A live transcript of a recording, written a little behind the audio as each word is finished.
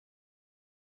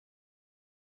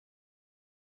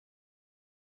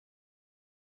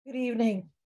Good evening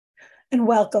and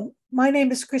welcome. My name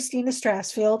is Christina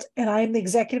Strassfield, and I am the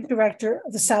Executive Director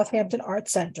of the Southampton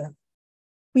Arts Center.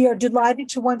 We are delighted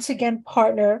to once again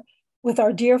partner with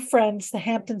our dear friends, the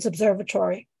Hamptons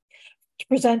Observatory, to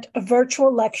present a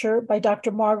virtual lecture by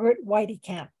Dr. Margaret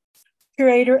Weitekamp,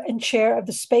 Curator and Chair of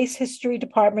the Space History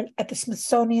Department at the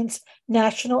Smithsonian's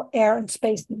National Air and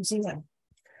Space Museum.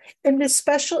 In this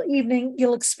special evening,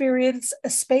 you'll experience a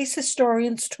space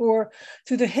historian's tour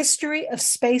through the history of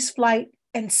spaceflight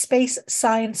and space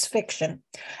science fiction,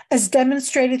 as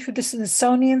demonstrated through the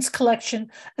Smithsonian's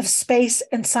collection of space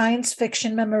and science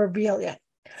fiction memorabilia.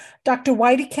 Dr.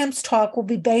 Weitekamp's talk will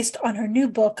be based on her new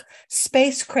book,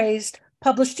 Space Craze,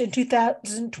 published in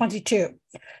 2022,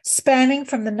 spanning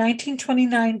from the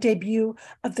 1929 debut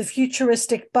of the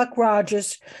futuristic Buck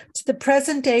Rogers to the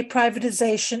present-day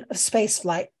privatization of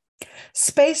spaceflight.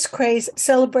 Space Craze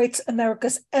celebrates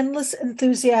America's endless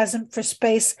enthusiasm for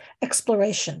space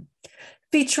exploration,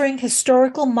 featuring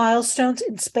historical milestones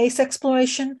in space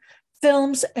exploration,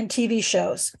 films and TV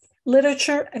shows,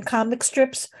 literature and comic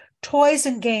strips, toys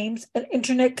and games, and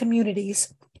internet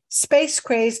communities. Space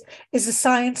Craze is a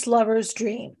science lover's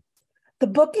dream. The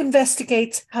book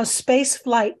investigates how space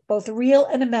flight, both real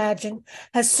and imagined,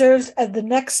 has served as the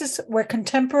nexus where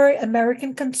contemporary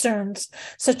American concerns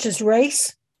such as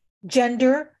race,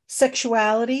 gender,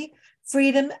 sexuality,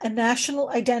 freedom, and national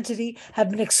identity have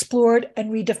been explored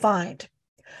and redefined.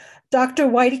 Dr.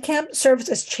 Weitekamp serves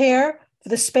as chair for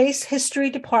the Space History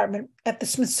Department at the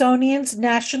Smithsonian's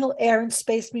National Air and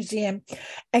Space Museum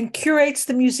and curates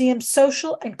the museum's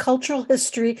social and cultural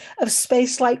history of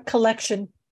spaceflight collection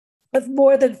of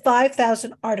more than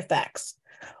 5,000 artifacts.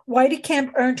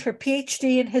 Weitekamp earned her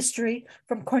PhD in history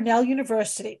from Cornell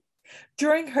University.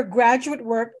 During her graduate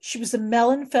work, she was a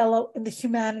Mellon Fellow in the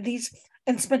Humanities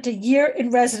and spent a year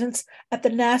in residence at the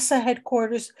NASA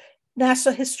headquarters,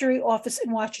 NASA History Office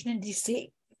in Washington,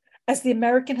 D.C., as the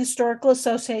American Historical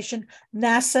Association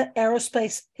NASA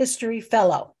Aerospace History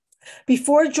Fellow.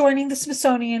 Before joining the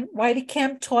Smithsonian,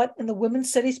 Weitekamp taught in the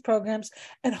Women's Studies programs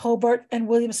at Hobart and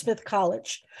William Smith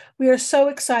College. We are so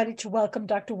excited to welcome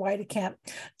Dr. Weitekamp.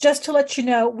 Just to let you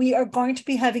know, we are going to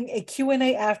be having a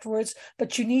Q&A afterwards,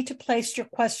 but you need to place your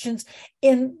questions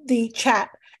in the chat,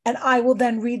 and I will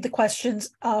then read the questions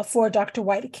for Dr.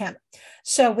 Weitekamp.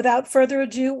 So without further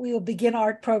ado, we will begin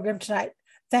our program tonight.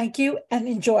 Thank you and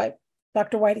enjoy.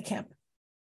 Dr. Weitekamp.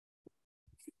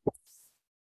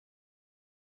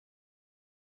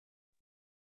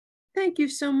 Thank you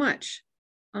so much.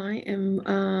 I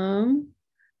am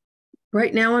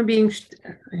right now I'm going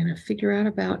to figure out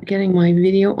about getting my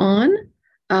video on.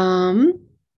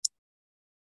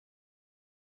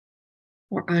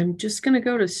 Or I'm just going to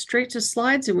go straight to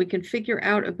slides and we can figure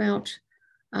out about,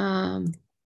 let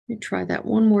me try that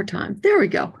one more time. There we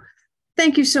go.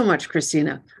 Thank you so much,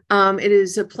 Christina. It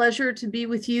is a pleasure to be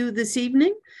with you this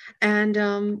evening.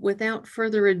 And without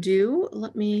further ado,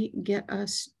 let me get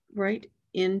us right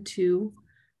into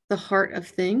the heart of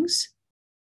things.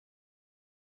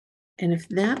 And if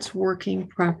that's working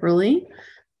properly,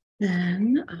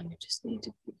 then I just need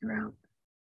to figure out,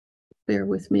 bear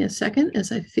with me a second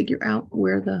as I figure out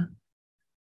where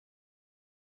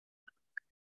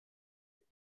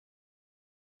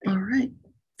all right,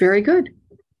 very good.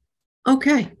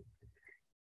 Okay.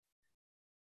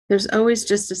 There's always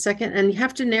just a second, and you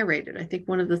have to narrate it. I think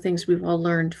one of the things we've all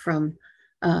learned from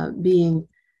being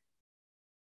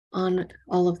on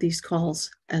all of these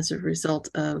calls as a result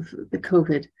of the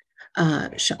COVID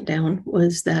shutdown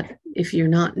was that if you're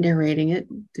not narrating it,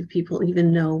 do people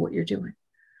even know what you're doing?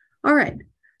 All right.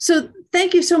 So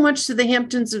thank you so much to the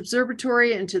Hamptons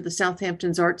Observatory and to the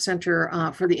Southampton's Art Center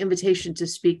for the invitation to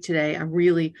speak today. I'm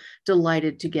really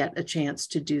delighted to get a chance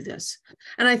to do this.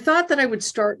 And I thought that I would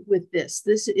start with this.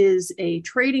 This is a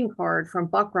trading card from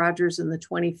Buck Rogers in the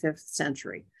 25th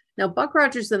century. Now, Buck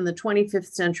Rogers in the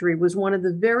 25th century was one of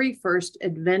the very first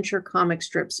adventure comic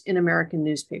strips in American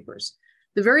newspapers.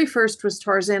 The very first was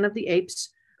Tarzan of the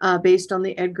Apes, based on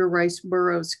the Edgar Rice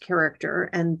Burroughs character,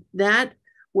 and that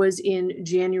was in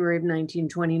January of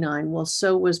 1929. Well,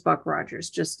 so was Buck Rogers,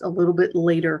 just a little bit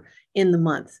later in the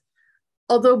month.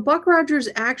 Although Buck Rogers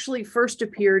actually first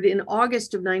appeared in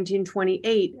August of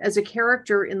 1928 as a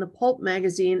character in the pulp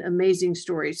magazine Amazing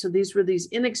Stories. So these were these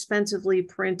inexpensively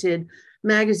printed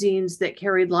magazines that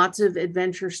carried lots of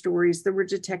adventure stories. There were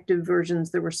detective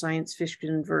versions, there were science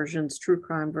fiction versions, true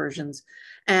crime versions.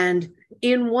 And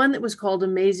in one that was called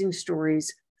Amazing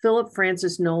Stories, Philip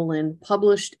Francis Nolan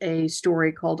published a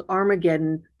story called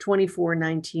Armageddon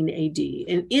 2419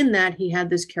 AD. And in that, he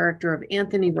had this character of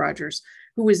Anthony Rogers,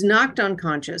 who was knocked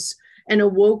unconscious and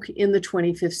awoke in the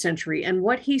 25th century. And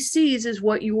what he sees is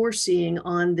what you're seeing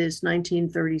on this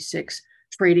 1936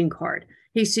 trading card.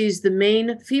 He sees the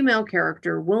main female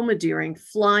character, Wilma Deering,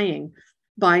 flying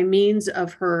by means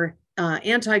of her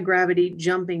anti-gravity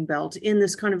jumping belt in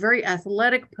this kind of very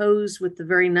athletic pose with the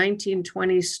very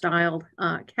 1920s styled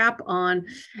cap on.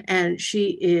 And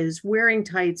she is wearing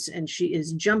tights and she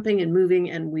is jumping and moving.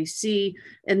 And we see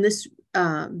in this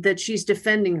that she's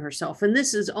defending herself. And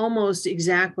this is almost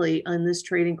exactly on this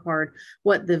trading card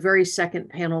what the very second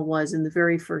panel was in the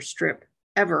very first strip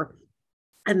ever.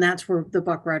 And that's where the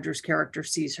Buck Rogers character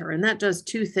sees her. And that does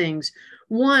two things.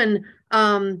 One,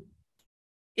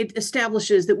 it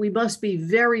establishes that we must be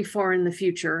very far in the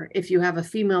future if you have a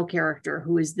female character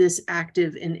who is this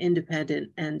active and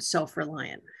independent and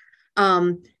self-reliant.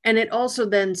 And it also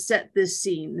then set this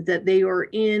scene that they are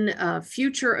in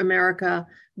future America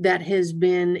that has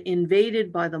been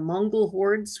invaded by the Mongol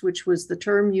hordes, which was the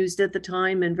term used at the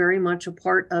time and very much a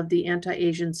part of the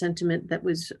anti-Asian sentiment that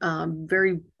was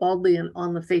very baldly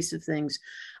on the face of things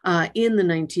in the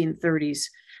 1930s.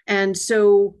 And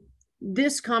so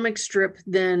this comic strip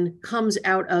then comes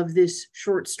out of this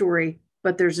short story,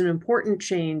 but there's an important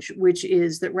change, which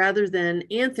is that rather than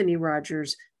Anthony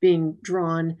Rogers being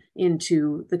drawn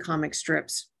into the comic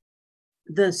strips,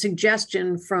 the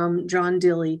suggestion from John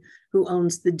Dilley, who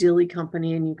owns the Dilley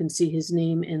Company, and you can see his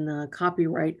name in the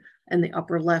copyright in the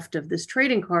upper left of this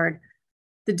trading card,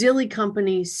 the Dilley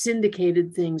Company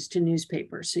syndicated things to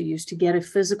newspapers. So you used to get a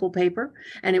physical paper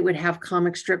and it would have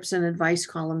comic strips and advice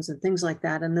columns and things like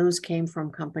that. And those came from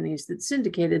companies that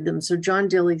syndicated them. So John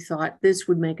Dilley thought this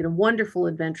would make it a wonderful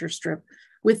adventure strip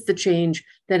with the change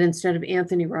that instead of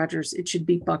Anthony Rogers, it should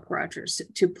be Buck Rogers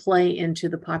to play into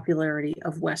the popularity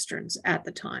of Westerns at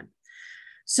the time.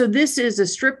 So this is a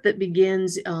strip that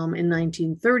begins in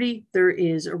 1930. There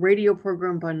is a radio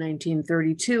program by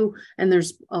 1932, and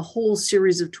there's a whole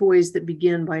series of toys that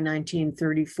begin by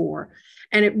 1934.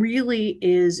 And it really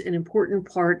is an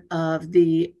important part of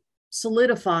the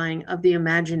solidifying of the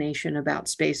imagination about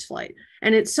spaceflight.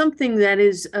 And it's something that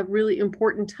is a really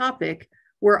important topic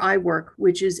where I work,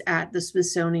 which is at the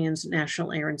Smithsonian's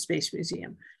National Air and Space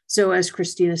Museum. So as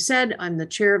Christina said, I'm the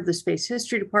chair of the Space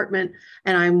History Department,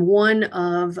 and I'm one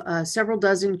of several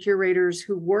dozen curators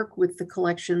who work with the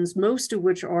collections, most of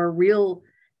which are real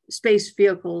space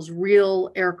vehicles,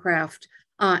 real aircraft,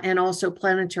 and also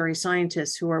planetary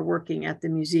scientists who are working at the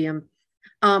museum.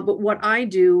 But what I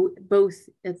do, both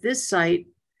at this site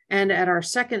and at our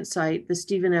second site, the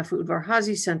Stephen F.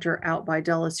 Udvar-Hazy Center out by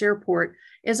Dulles Airport,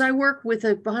 is I work with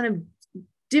a kind of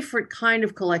different kind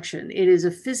of collection. It is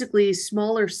a physically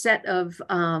smaller set of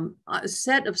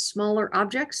smaller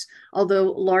objects,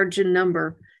 although large in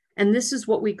number. And this is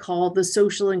what we call the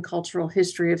social and cultural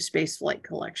history of spaceflight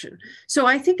collection. So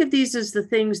I think of these as the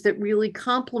things that really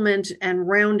complement and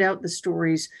round out the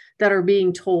stories that are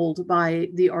being told by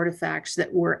the artifacts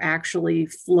that were actually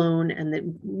flown and that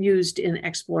used in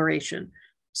exploration.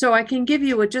 So I can give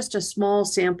you just a small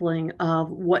sampling of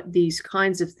what these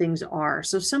kinds of things are.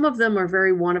 So some of them are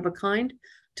very one of a kind.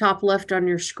 Top left on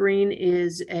your screen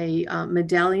is a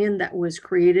medallion that was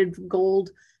created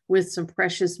gold with some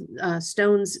precious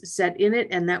stones set in it.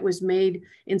 And that was made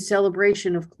in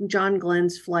celebration of John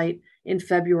Glenn's flight in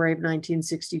February of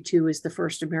 1962 as the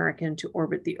first American to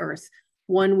orbit the Earth.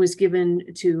 One was given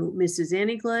to Mrs.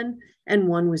 Annie Glenn, and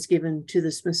one was given to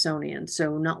the Smithsonian.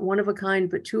 So not one of a kind,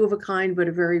 but two of a kind, but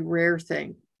a very rare thing.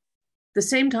 At the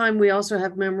same time, we also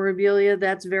have memorabilia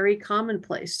that's very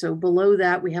commonplace. So below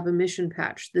that, we have a mission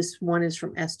patch. This one is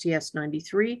from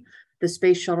STS-93, the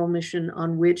space shuttle mission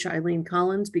on which Eileen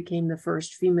Collins became the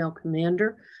first female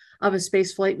commander of a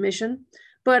spaceflight mission.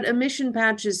 But a mission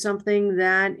patch is something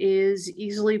that is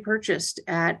easily purchased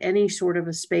at any sort of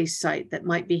a space site that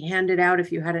might be handed out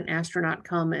if you had an astronaut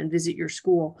come and visit your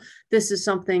school. This is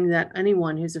something that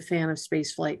anyone who's a fan of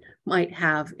spaceflight might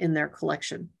have in their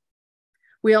collection.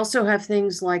 We also have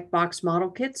things like box model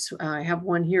kits. I have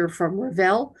one here from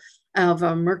Revell of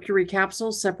a Mercury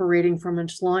capsule separating from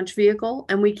its launch vehicle.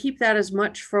 And we keep that as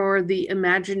much for the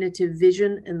imaginative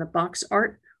vision in the box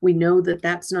art. We know that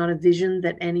that's not a vision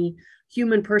that any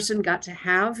human person got to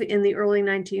have in the early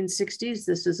 1960s.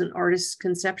 This is an artist's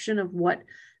conception of what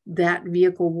that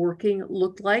vehicle working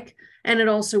looked like. And it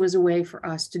also is a way for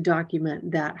us to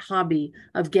document that hobby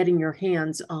of getting your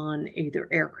hands on either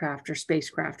aircraft or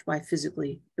spacecraft by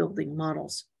physically building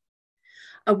models.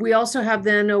 We also have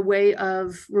then a way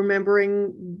of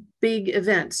remembering big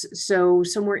events. So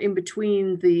somewhere in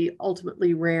between the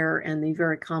ultimately rare and the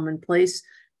very commonplace,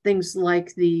 things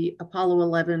like the Apollo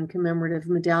 11 commemorative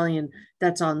medallion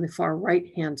that's on the far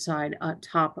right-hand side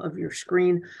top of your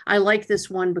screen. I like this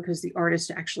one because the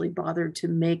artist actually bothered to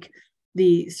make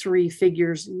the three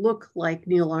figures look like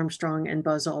Neil Armstrong and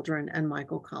Buzz Aldrin and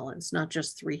Michael Collins, not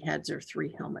just three heads or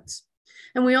three helmets.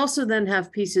 And we also then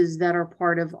have pieces that are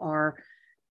part of our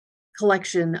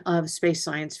collection of space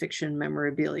science fiction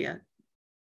memorabilia.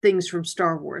 Things from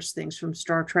Star Wars, things from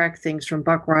Star Trek, things from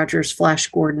Buck Rogers, Flash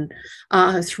Gordon,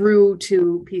 through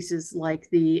to pieces like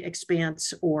The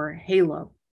Expanse or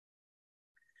Halo.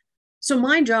 So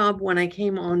my job when I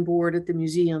came on board at the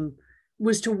museum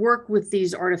was to work with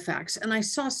these artifacts. And I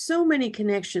saw so many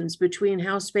connections between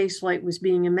how spaceflight was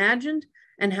being imagined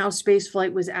and how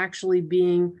spaceflight was actually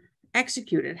being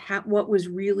executed, what was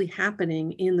really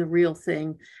happening in the real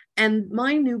thing. And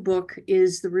my new book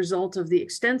is the result of the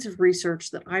extensive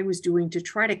research that I was doing to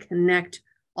try to connect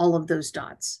all of those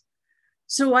dots.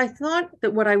 So I thought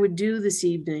that what I would do this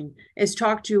evening is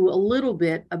talk to you a little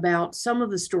bit about some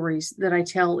of the stories that I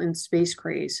tell in Space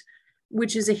Craze,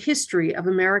 which is a history of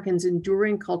Americans'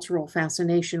 enduring cultural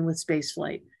fascination with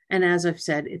spaceflight. And as I've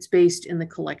said, it's based in the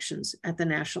collections at the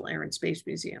National Air and Space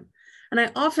Museum. And I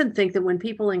often think that when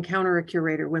people encounter a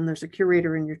curator, when there's a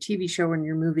curator in your TV show or in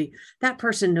your movie, that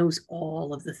person knows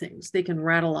all of the things. They can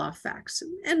rattle off facts,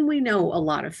 and we know a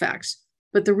lot of facts.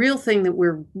 But the real thing that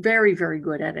we're very, very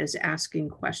good at is asking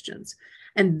questions.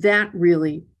 And that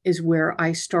really is where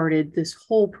I started this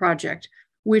whole project,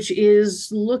 which is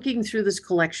looking through this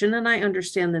collection. And I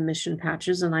understand the mission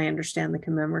patches and I understand the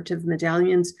commemorative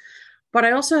medallions, but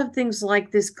I also have things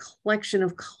like this collection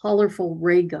of colorful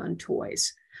ray gun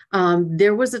toys.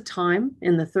 There was a time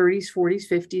in the 30s, 40s,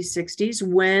 50s, 60s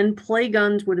when play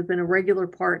guns would have been a regular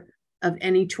part of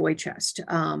any toy chest.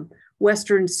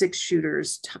 Western six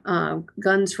shooters,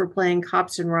 guns for playing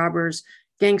cops and robbers,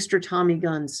 gangster Tommy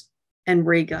guns, and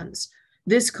ray guns.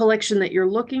 This collection that you're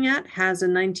looking at has a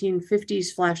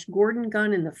 1950s Flash Gordon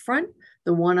gun in the front.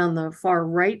 The one on the far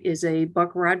right is a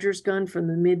Buck Rogers gun from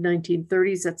the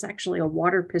mid-1930s. That's actually a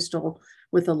water pistol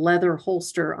with a leather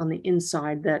holster on the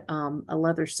inside, that a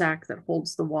leather sack that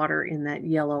holds the water in that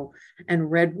yellow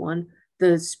and red one.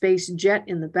 The Space Jet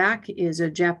in the back is a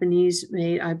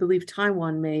Japanese-made, I believe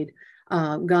Taiwan-made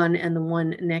gun, and the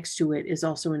one next to it is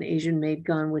also an Asian-made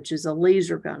gun, which is a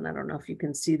laser gun. I don't know if you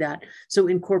can see that. So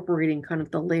incorporating kind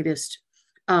of the latest,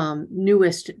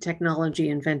 newest technology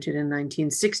invented in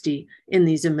 1960 in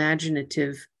these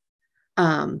imaginative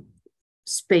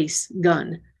space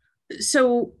gun.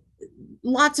 So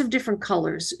lots of different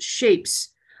colors, shapes,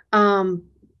 but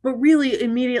really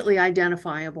immediately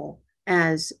identifiable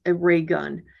as a ray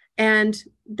gun. And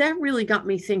that really got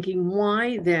me thinking,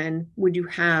 why then would you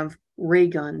have ray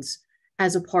guns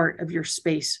as a part of your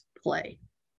space play?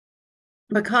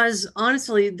 Because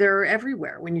honestly, they're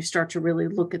everywhere when you start to really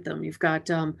look at them. You've got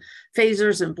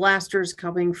phasers and blasters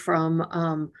coming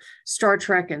from Star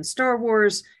Trek and Star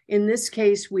Wars. In this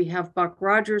case, we have Buck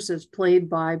Rogers as played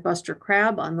by Buster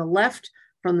Crabbe on the left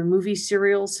from the movie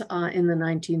serials in the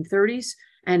 1930s,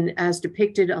 and as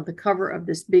depicted on the cover of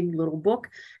this big little book.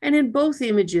 And in both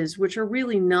images, which are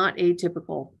really not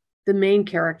atypical, the main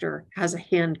character has a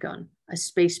handgun, a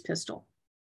space pistol.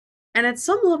 And at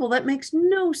some level, that makes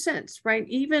no sense, right?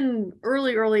 Even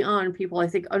early on, people, I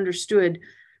think, understood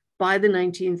by the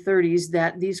 1930s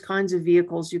that these kinds of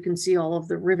vehicles, you can see all of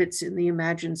the rivets in the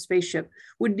imagined spaceship,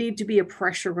 would need to be a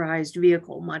pressurized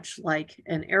vehicle, much like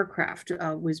an aircraft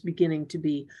was beginning to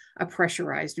be a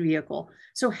pressurized vehicle.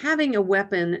 So having a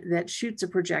weapon that shoots a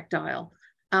projectile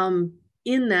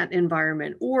in that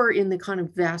environment or in the kind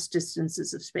of vast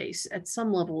distances of space at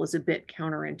some level is a bit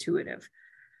counterintuitive.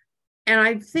 And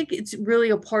I think it's really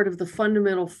a part of the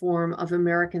fundamental form of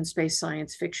American space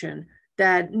science fiction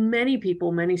that many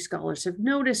people, many scholars have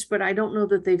noticed, but I don't know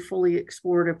that they've fully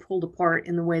explored or pulled apart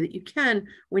in the way that you can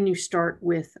when you start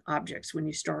with objects, when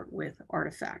you start with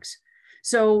artifacts.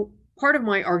 So part of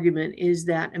my argument is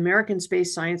that American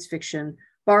space science fiction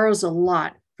borrows a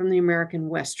lot from the American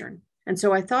Western. And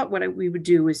so I thought what we would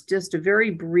do is just a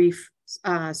very brief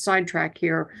sidetrack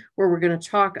here, where we're going to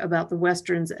talk about the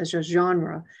Westerns as a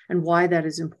genre and why that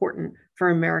is important for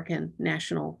American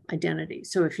national identity.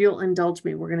 So if you'll indulge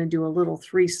me, we're going to do a little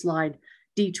 3-slide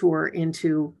detour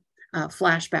into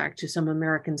flashback to some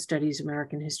American studies,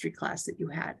 American history class that you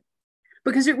had.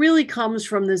 Because it really comes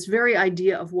from this very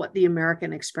idea of what the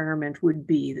American experiment would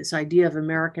be, this idea of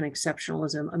American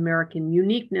exceptionalism, American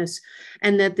uniqueness,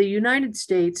 and that the United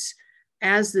States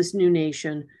as this new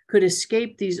nation could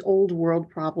escape these old world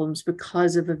problems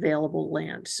because of available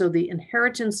land. So the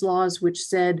inheritance laws, which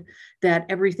said that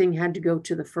everything had to go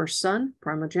to the first son,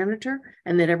 primogenitor,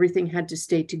 and that everything had to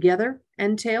stay together,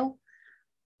 entail,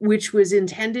 which was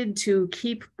intended to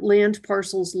keep land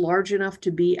parcels large enough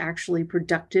to be actually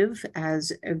productive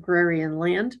as agrarian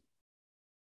land.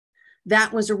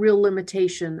 That was a real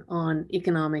limitation on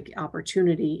economic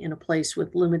opportunity in a place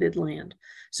with limited land.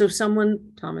 So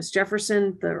someone, Thomas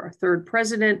Jefferson, the third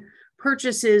president,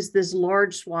 purchases this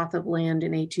large swath of land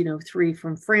in 1803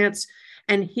 from France.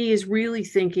 And he is really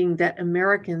thinking that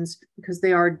Americans, because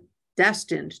they are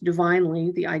destined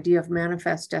divinely, the idea of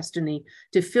manifest destiny,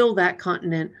 to fill that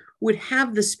continent, would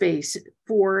have the space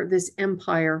for this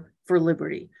empire for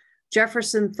liberty.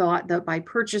 Jefferson thought that by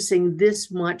purchasing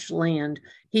this much land,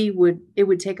 it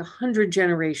would take 100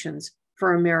 generations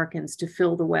for Americans to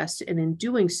fill the West. And in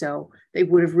doing so, they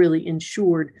would have really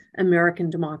ensured American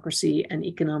democracy and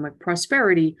economic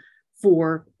prosperity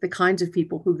for the kinds of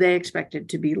people who they expected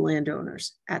to be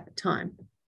landowners at the time.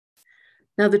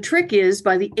 Now, the trick is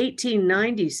by the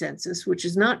 1890 census, which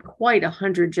is not quite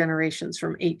 100 generations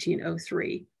from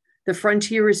 1803, the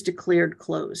frontier is declared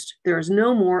closed. There is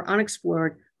no more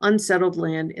unexplored, unsettled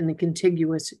land in the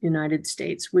contiguous United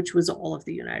States, which was all of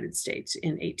the United States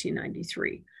in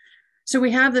 1893. So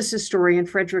we have this historian,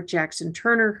 Frederick Jackson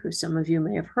Turner, who some of you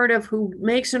may have heard of, who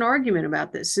makes an argument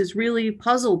about this, is really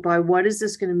puzzled by what is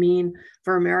this going to mean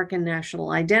for American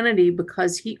national identity,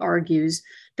 because he argues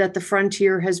that the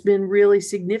frontier has been really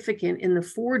significant in the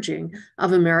forging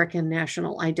of American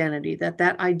national identity,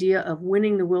 that idea of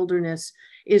winning the wilderness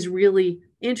is really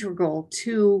integral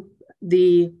to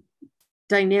the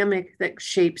dynamic that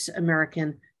shapes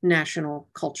American national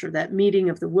culture. That meeting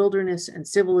of the wilderness and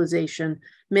civilization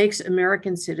makes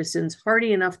American citizens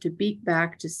hardy enough to beat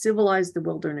back, to civilize the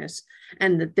wilderness,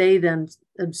 and that they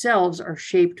themselves are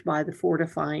shaped by the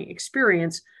fortifying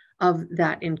experience of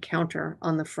that encounter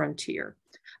on the frontier.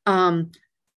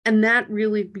 And that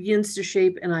really begins to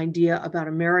shape an idea about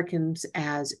Americans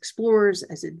as explorers,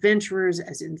 as adventurers,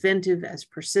 as inventive, as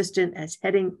persistent, as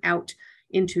heading out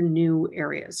into new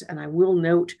areas. And I will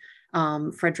note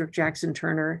Frederick Jackson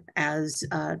Turner, as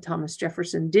Thomas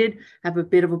Jefferson did, have a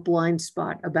bit of a blind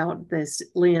spot about this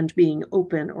land being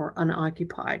open or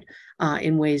unoccupied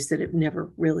in ways that it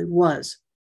never really was.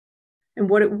 And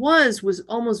what it was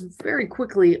almost very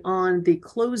quickly on the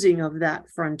closing of that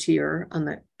frontier,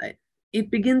 it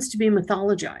begins to be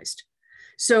mythologized.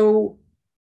 So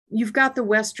you've got the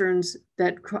Westerns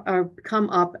that come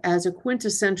up as a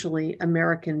quintessentially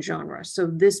American genre. So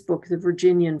this book, The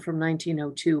Virginian from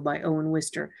 1902 by Owen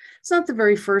Wister, it's not the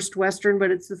very first Western,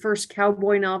 but it's the first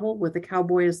cowboy novel with the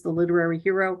cowboy as the literary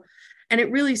hero. And it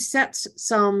really sets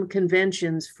some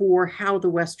conventions for how the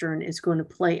Western is going to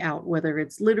play out, whether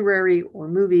it's literary or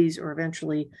movies or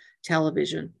eventually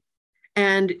television.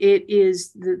 And it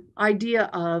is the idea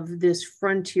of this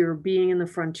frontier, being in the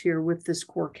frontier with this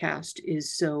core cast,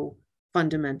 is so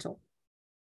fundamental.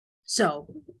 So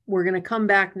we're going to come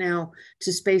back now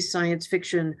to space science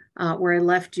fiction, where I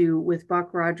left you with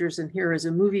Buck Rogers. And here is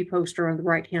a movie poster on the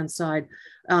right-hand side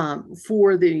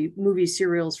for the movie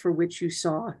serials for which you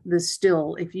saw the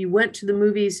still. If you went to the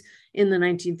movies in the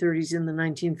 1930s, in the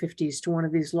 1950s, to one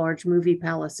of these large movie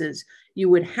palaces, you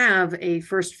would have a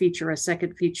first feature, a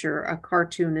second feature, a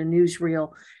cartoon, a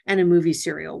newsreel, and a movie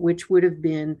serial, which would have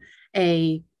been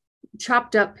a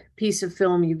chopped up piece of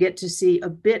film. You get to see a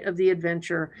bit of the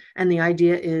adventure, and the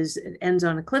idea is it ends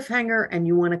on a cliffhanger and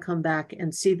you want to come back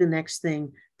and see the next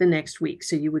thing the next week.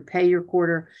 So you would pay your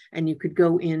quarter and you could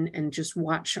go in and just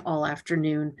watch all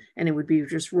afternoon, and it would be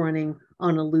just running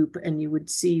on a loop, and you would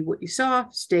see what you saw,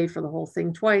 stay for the whole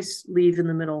thing twice, leave in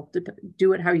the middle,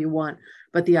 do it how you want.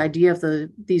 But the idea of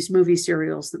these movie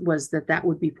serials was that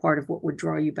would be part of what would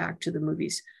draw you back to the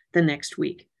movies the next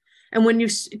week. And when you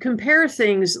compare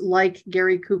things like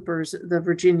Gary Cooper's The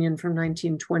Virginian from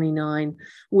 1929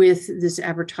 with this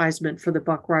advertisement for the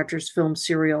Buck Rogers film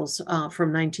serials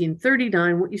from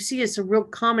 1939, what you see is some real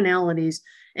commonalities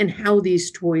in how these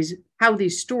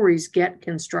stories get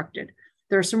constructed.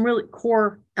 There are some really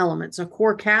core elements. A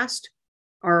core cast,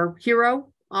 our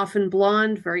hero, often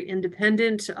blonde, very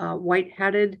independent,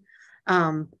 white-hatted,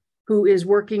 who is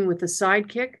working with a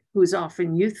sidekick who is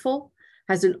often youthful,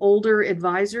 has an older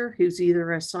advisor who's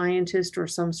either a scientist or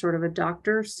some sort of a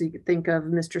doctor. So you could think of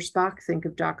Mr. Spock, think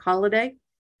of Doc Holliday.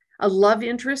 A love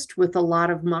interest with a lot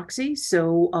of moxie.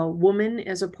 So a woman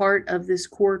as a part of this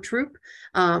core troupe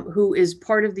who is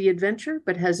part of the adventure,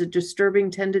 but has a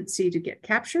disturbing tendency to get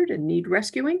captured and need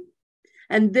rescuing.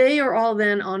 And they are all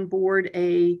then on board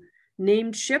a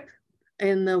named ship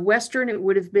In the Western, it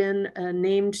would have been a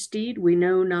named steed. We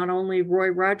know not only Roy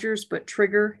Rogers, but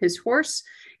Trigger, his horse.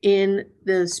 In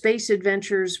the space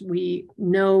adventures, we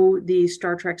know the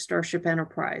Star Trek Starship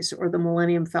Enterprise or the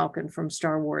Millennium Falcon from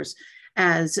Star Wars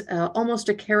as almost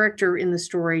a character in the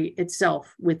story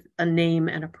itself with a name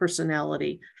and a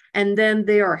personality. And then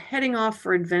they are heading off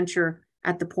for adventure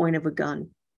at the point of a gun.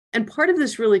 And part of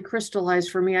this really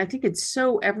crystallized for me. I think it's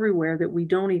so everywhere that we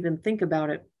don't even think about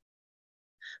it.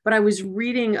 But I was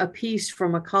reading a piece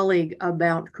from a colleague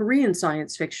about Korean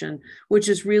science fiction, which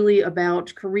is really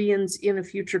about Koreans in a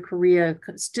future Korea,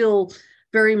 still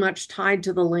very much tied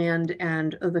to the land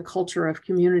and the culture of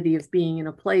community of being in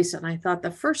a place. And I thought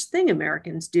the first thing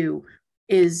Americans do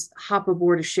is hop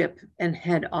aboard a ship and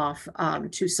head off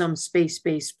to some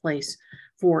space-based place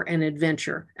for an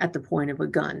adventure at the point of a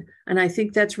gun. And I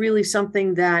think that's really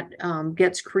something that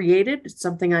gets created. It's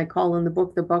something I call in the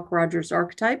book the Buck Rogers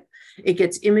archetype. It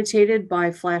gets imitated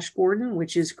by Flash Gordon,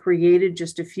 which is created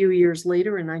just a few years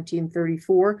later in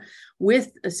 1934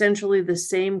 with essentially the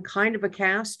same kind of a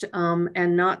cast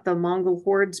and not the Mongol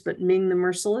hordes, but Ming the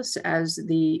Merciless as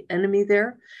the enemy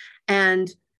there,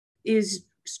 and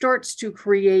starts to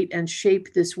create and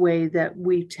shape this way that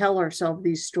we tell ourselves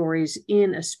these stories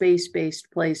in a space-based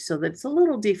place so that it's a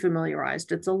little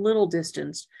defamiliarized, it's a little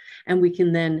distanced, and we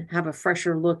can then have a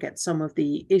fresher look at some of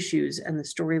the issues and the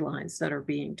storylines that are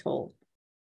being told.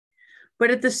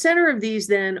 But at the center of these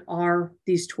then are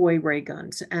these toy ray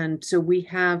guns. And so we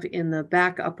have in the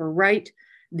back upper right,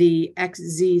 the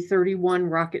XZ-31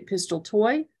 rocket pistol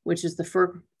toy, which is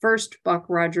the first Buck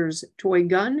Rogers toy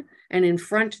gun. And in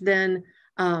front then,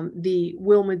 the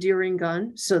Wilma Deering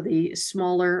gun, so the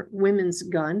smaller women's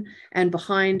gun, and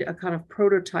behind a kind of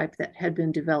prototype that had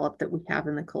been developed that we have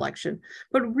in the collection.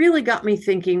 But really got me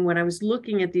thinking when I was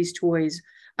looking at these toys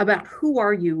about who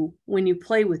are you when you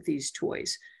play with these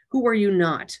toys? Who are you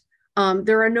not?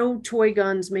 There are no toy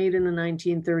guns made in the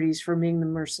 1930s for Ming the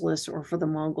Merciless or for the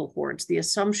Mongol hordes. The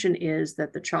assumption is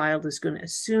that the child is going to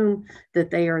assume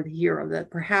that they are the hero, that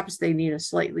perhaps they need a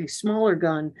slightly smaller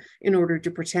gun in order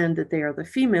to pretend that they are the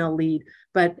female lead,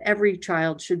 but every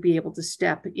child should be able to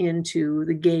step into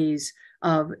the gaze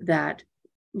of that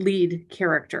lead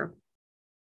character.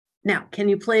 Now, can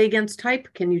you play against type?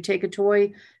 Can you take a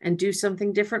toy and do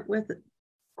something different with it?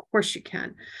 Of course you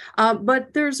can.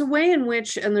 But there's a way in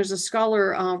which, and there's a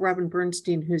scholar, Robin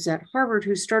Bernstein, who's at Harvard,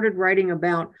 who started writing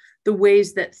about the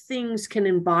ways that things can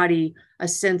embody a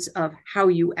sense of how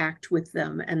you act with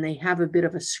them. And they have a bit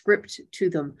of a script to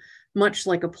them, much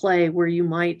like a play where you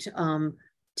might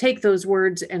take those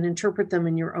words and interpret them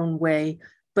in your own way.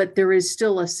 But there is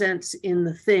still a sense in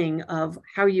the thing of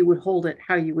how you would hold it,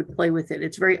 how you would play with it.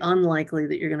 It's very unlikely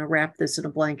that you're going to wrap this in a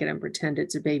blanket and pretend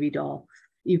it's a baby doll.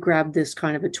 You grab this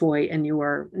kind of a toy and you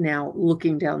are now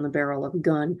looking down the barrel of a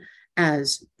gun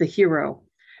as the hero.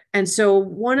 And so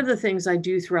one of the things I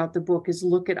do throughout the book is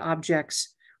look at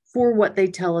objects for what they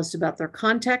tell us about their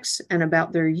context and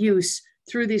about their use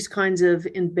through these kinds of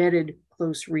embedded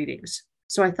close readings.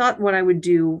 So I thought what I would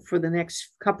do for the next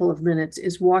couple of minutes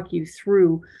is walk you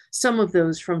through some of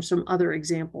those from some other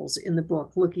examples in the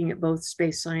book, looking at both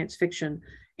space science fiction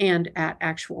and at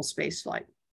actual spaceflight.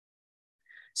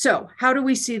 So how do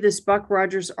we see this Buck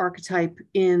Rogers archetype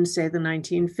in, say, the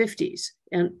 1950s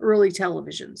and early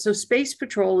television? So Space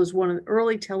Patrol is one of the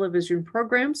early television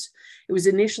programs. It was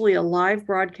initially a live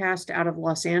broadcast out of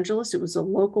Los Angeles. It was a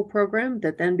local program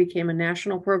that then became a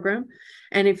national program.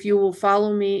 And if you will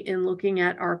follow me in looking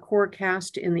at our core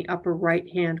cast in the upper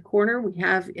right-hand corner, we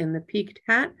have in the peaked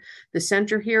hat, the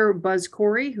center here, Buzz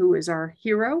Corey, who is our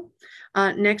hero.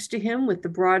 Next to him with the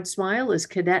broad smile is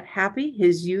Cadet Happy,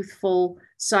 his youthful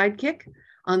sidekick.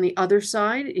 On the other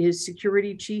side is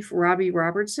Security Chief Robbie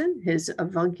Robertson, his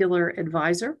avuncular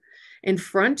advisor. In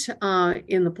front,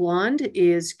 in the blonde,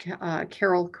 is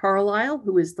Carol Carlisle,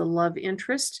 who is the love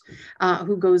interest,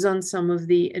 who goes on some of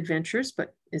the adventures,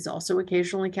 but is also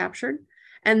occasionally captured.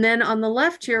 And then on the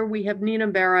left here, we have Nina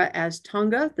Barra as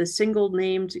Tonga, the single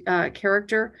named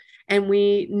character. And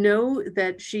we know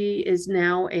that she is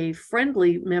now a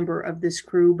friendly member of this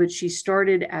crew, but she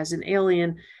started as an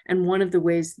alien. And one of the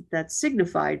ways that's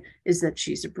signified is that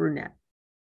she's a brunette.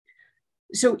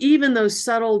 So even those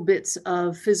subtle bits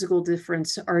of physical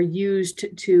difference are used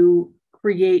to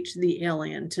create the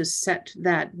alien, to set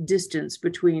that distance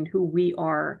between who we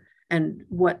are and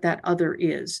what that other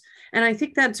is. And I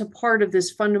think that's a part of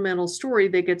this fundamental story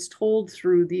that gets told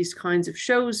through these kinds of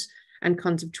shows and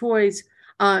kinds of toys,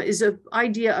 is an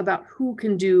idea about who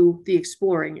can do the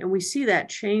exploring. And we see that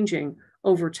changing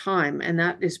over time. And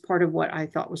that is part of what I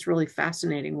thought was really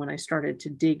fascinating when I started to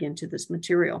dig into this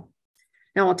material.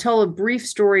 Now, I'll tell a brief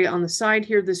story on the side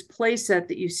here. This play set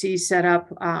that you see set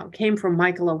up came from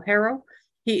Michael O'Hara.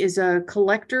 He is a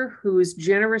collector whose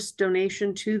generous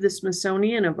donation to the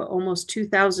Smithsonian of almost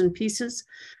 2,000 pieces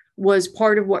was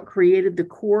part of what created the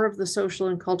core of the social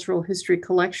and cultural history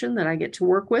collection that I get to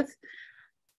work with.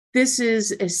 This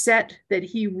is a set that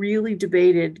he really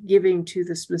debated giving to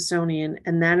the Smithsonian,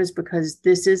 and that is because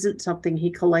this isn't something he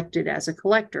collected as a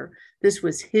collector. This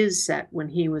was his set when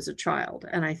he was a child,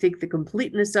 and I think the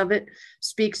completeness of it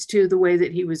speaks to the way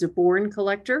that he was a born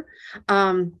collector.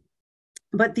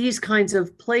 But these kinds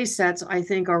of play sets, I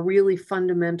think, are really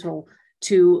fundamental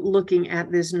to looking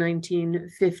at this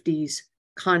 1950s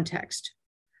context.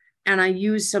 And I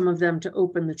use some of them to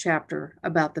open the chapter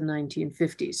about the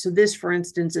 1950s. So this, for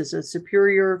instance, is a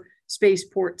Superior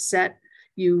spaceport set.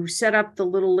 You set up the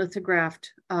little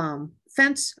lithographed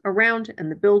fence around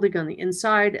and the building on the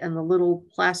inside and the little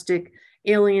plastic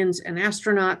aliens and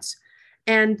astronauts.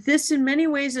 And this in many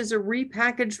ways is a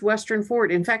repackaged Western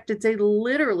fort. In fact, it's a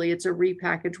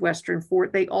repackaged Western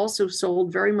fort. They also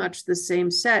sold very much the same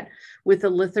set with a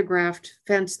lithographed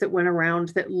fence that went around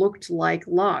that looked like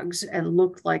logs and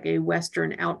looked like a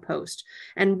Western outpost.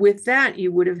 And with that,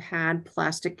 you would have had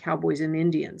plastic cowboys and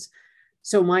Indians.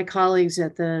 So my colleagues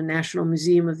at the National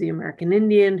Museum of the American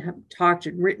Indian have talked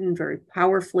and written very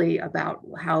powerfully about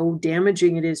how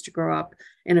damaging it is to grow up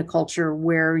in a culture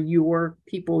where your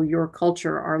people, your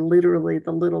culture are literally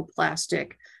the little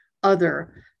plastic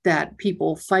other that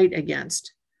people fight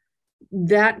against.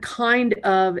 That kind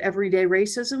of everyday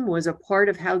racism was a part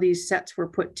of how these sets were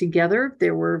put together.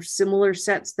 There were similar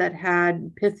sets that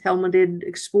had pith-helmeted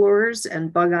explorers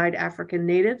and bug-eyed African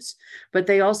natives, but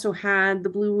they also had the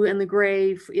blue and the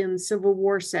gray in Civil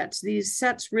War sets. These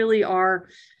sets really are,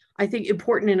 I think,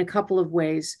 important in a couple of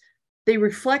ways. They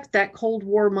reflect that Cold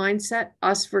War mindset,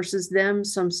 us versus them,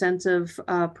 some sense of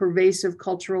pervasive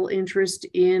cultural interest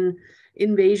in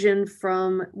invasion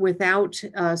from without,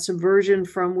 subversion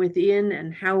from within,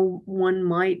 and how one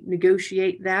might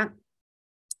negotiate that.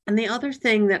 And the other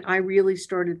thing that I really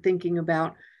started thinking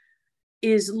about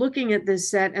is looking at this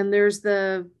set, and there's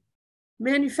the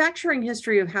manufacturing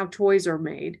history of how toys are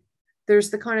made.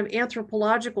 There's the kind of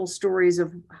anthropological stories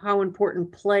of how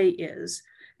important play is.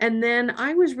 And then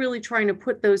I was really trying to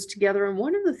put those together. And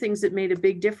one of the things that made a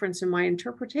big difference in my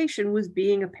interpretation was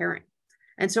being a parent.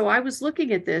 And so I was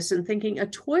looking at this and thinking a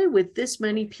toy with this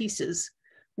many pieces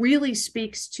really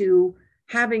speaks to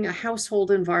having a household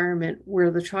environment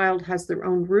where the child has their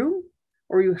own room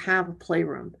or you have a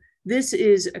playroom. This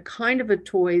is a kind of a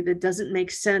toy that doesn't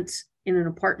make sense in an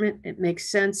apartment. It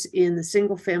makes sense in the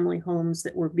single family homes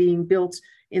that were being built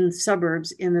in the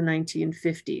suburbs in the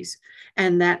 1950s.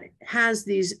 And that has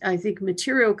these, I think,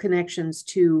 material connections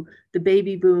to the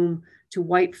baby boom, to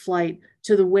white flight,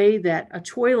 to the way that a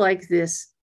toy like this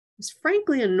is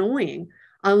frankly annoying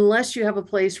unless you have a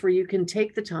place where you can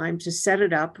take the time to set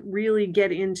it up, really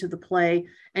get into the play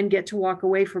and get to walk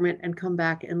away from it and come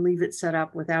back and leave it set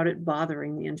up without it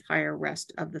bothering the entire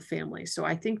rest of the family. So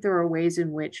I think there are ways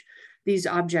in which these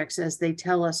objects, as they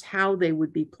tell us how they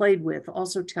would be played with,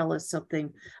 also tell us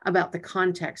something about the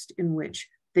context in which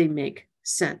they make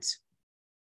sense.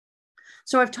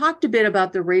 So I've talked a bit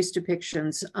about the race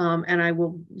depictions, and I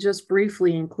will just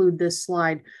briefly include this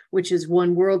slide, which is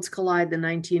When Worlds Collide, the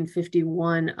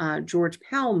 1951 George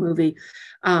Powell movie.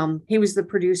 He was the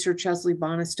producer. Chesley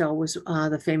Bonestell was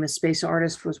the famous space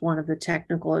artist, was one of the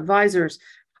technical advisors.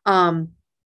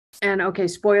 And okay,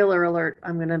 spoiler alert,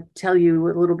 I'm going to tell you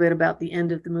a little bit about the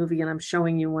end of the movie, and I'm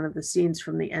showing you one of the scenes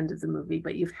from the end of the movie,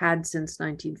 but you've had since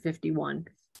 1951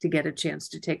 to get a chance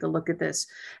to take a look at this.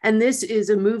 And this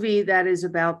is a movie that is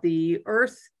about the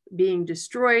Earth being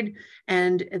destroyed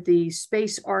and the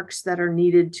space arcs that are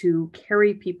needed to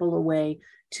carry people away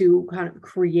to kind of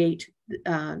create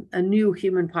a new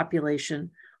human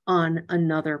population on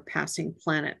another passing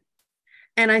planet.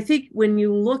 And I think when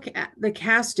you look at the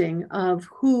casting of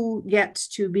who gets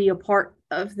to be a part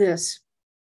of this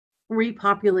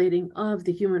repopulating of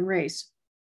the human race,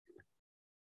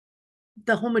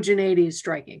 the homogeneity is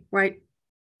striking, right?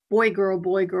 Boy,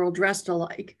 girl dressed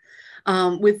alike,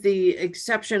 with the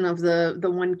exception of the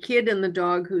one kid and the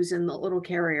dog who's in the little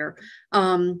carrier.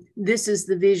 This is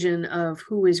the vision of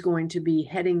who is going to be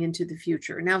heading into the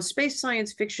future. Now, space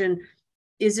science fiction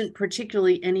isn't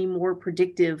particularly any more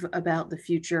predictive about the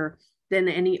future than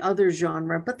any other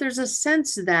genre, but there's a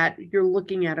sense that you're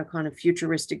looking at a kind of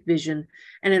futuristic vision,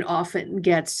 and it often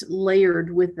gets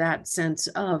layered with that sense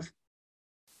of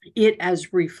it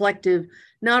as reflective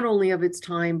not only of its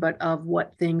time, but of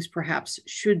what things perhaps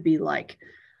should be like.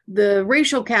 The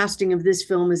racial casting of this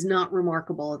film is not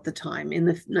remarkable at the time. In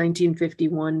the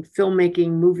 1951,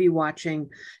 filmmaking, movie watching,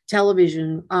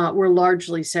 television were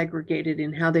largely segregated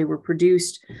in how they were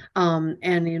produced and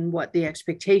in what the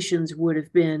expectations would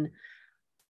have been.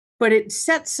 But it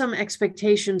sets some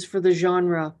expectations for the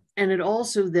genre, and it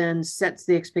also then sets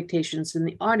the expectations in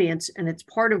the audience. And it's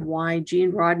part of why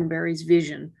Gene Roddenberry's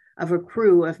vision of a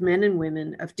crew of men and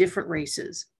women of different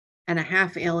races and a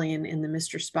half alien in the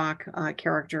Mr. Spock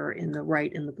character in the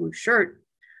right in the blue shirt,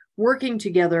 working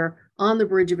together on the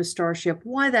bridge of a starship,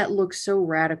 why that looks so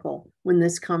radical when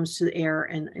this comes to the air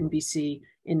and NBC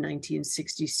in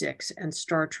 1966 and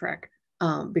Star Trek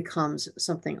becomes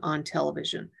something on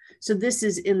television. So this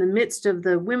is in the midst of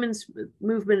the women's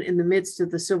movement, in the midst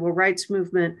of the civil rights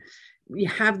movement. We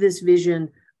have this vision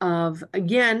of,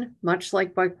 again, much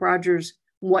like Buck Rogers,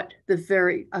 what the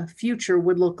very future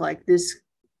would look like. This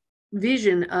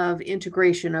vision of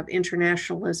integration of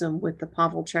internationalism with the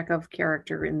Pavel Chekhov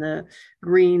character in the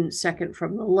green second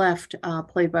from the left,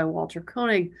 played by Walter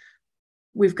Koenig.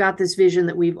 We've got this vision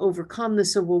that we've overcome the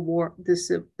Civil War,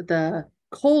 the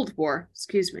Cold War,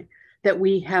 that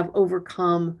we have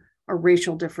overcome our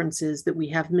racial differences, that we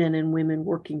have men and women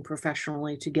working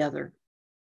professionally together.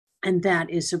 And that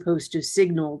is supposed to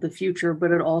signal the future,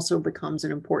 but it also becomes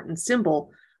an important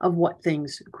symbol of what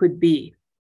things could be.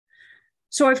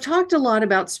 So I've talked a lot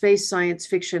about space science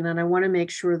fiction, and I want to make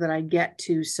sure that I get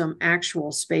to some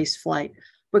actual space flight,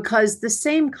 because the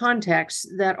same contexts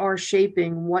that are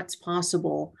shaping what's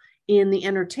possible in the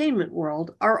entertainment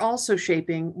world are also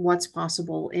shaping what's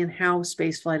possible in how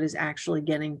spaceflight is actually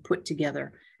getting put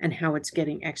together and how it's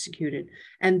getting executed.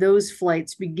 And those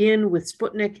flights begin with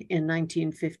Sputnik in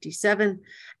 1957,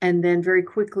 and then very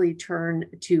quickly turn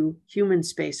to human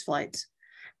space flights.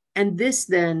 And this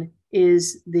then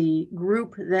is the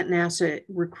group that NASA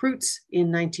recruits in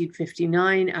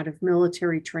 1959 out of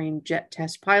military trained jet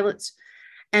test pilots.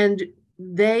 And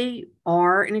they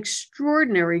are an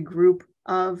extraordinary group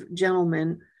of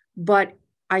gentlemen, but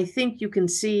I think you can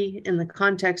see in the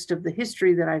context of the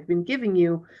history that I've been giving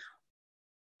you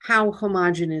how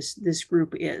homogenous this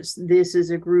group is. This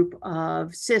is a group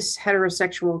of cis,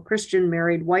 heterosexual, Christian,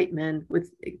 married white men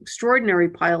with extraordinary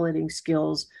piloting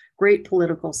skills, great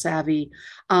political savvy,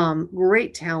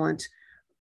 great talent.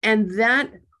 And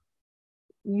that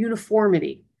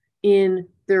uniformity in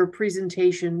their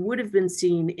presentation would have been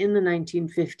seen in the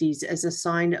 1950s as a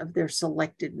sign of their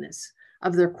selectedness,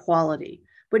 of their quality.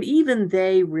 But even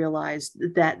they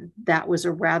realized that that was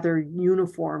a rather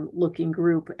uniform looking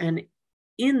group. And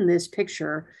in this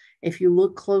picture, if you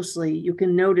look closely, you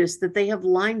can notice that they have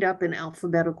lined up in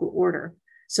alphabetical order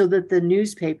so that the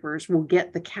newspapers will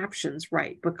get the captions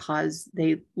right, because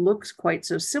they look quite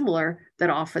so similar that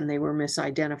often they were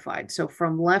misidentified. So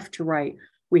from left to right,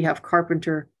 we have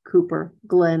Carpenter, Cooper,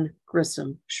 Glenn,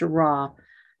 Grissom, Schirra,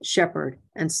 Shepard,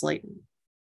 and Slayton.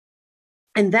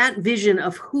 And that vision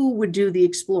of who would do the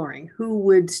exploring, who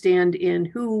would stand in,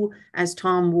 who, as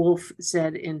Tom Wolfe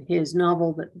said in his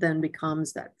novel that then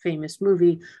becomes that famous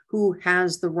movie, who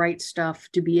has the right stuff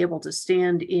to be able to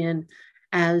stand in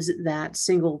as that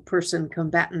single person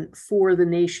combatant for the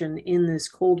nation in this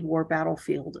Cold War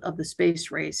battlefield of the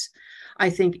space race, I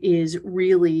think is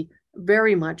really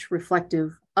very much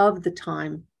reflective of the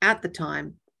time at the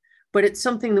time. But it's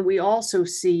something that we also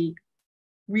see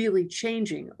really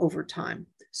changing over time.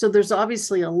 So there's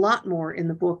obviously a lot more in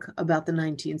the book about the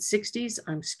 1960s.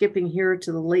 I'm skipping here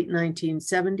to the late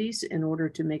 1970s in order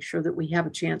to make sure that we have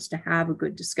a chance to have a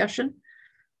good discussion.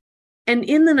 And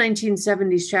in the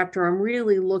 1970s chapter, I'm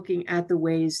really looking at the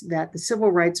ways that the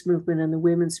civil rights movement and the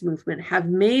women's movement have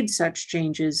made such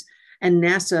changes, and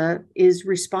NASA is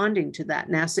responding to that.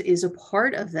 NASA is a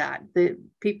part of that.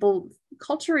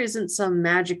 Culture isn't some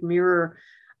magic mirror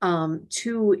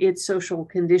to its social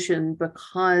condition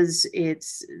because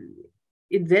it's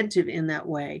inventive in that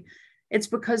way. It's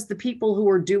because the people who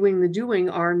are doing the doing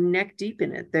are neck deep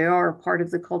in it. They are a part of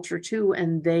the culture too,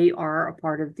 and they are a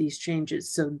part of these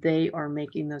changes. So they are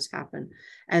making those happen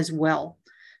as well.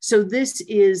 So this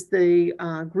is the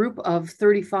group of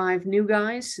 35 new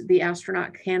guys, the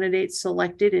astronaut candidates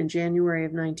selected in January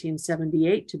of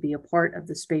 1978 to be a part of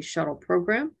the Space Shuttle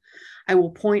program. I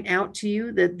will point out to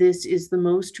you that this is the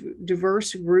most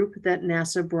diverse group that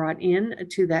NASA brought in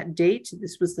to that date.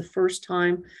 This was the first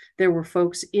time there were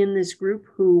folks in this group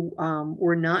who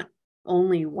were not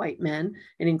only white men.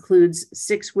 It includes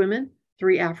 6 women,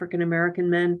 3 African-American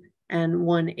men, and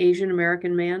 1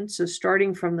 Asian-American man. So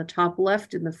starting from the top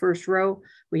left in the first row,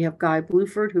 we have Guy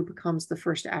Bluford, who becomes the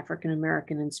first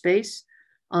African-American in space.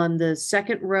 On the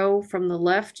second row from the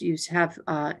left, you have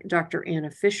Dr.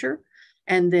 Anna Fisher.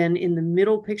 And then in the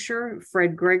middle picture,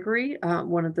 Fred Gregory,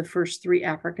 one of the first 3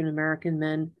 African-American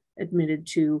men admitted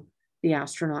to the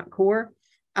astronaut corps.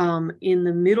 In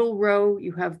the middle row,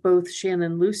 you have both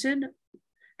Shannon Lucid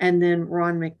and then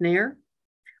Ron McNair.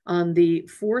 On the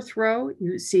 4th row,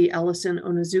 you see Ellison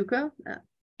Onizuka,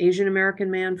 Asian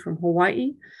American man from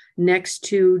Hawaii, next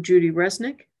to Judy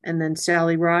Resnick, and then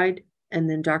Sally Ride, and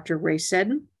then Dr. Ray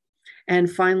Seddon.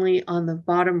 And finally, on the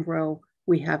bottom row,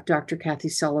 we have Dr. Kathy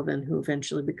Sullivan, who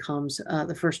eventually becomes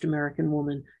the first American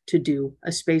woman to do a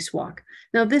spacewalk.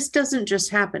 Now, this doesn't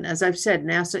just happen. As I've said,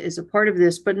 NASA is a part of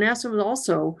this, but NASA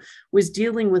also was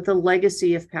dealing with a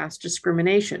legacy of past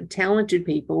discrimination. Talented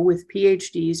people with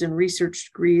PhDs and research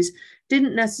degrees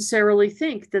didn't necessarily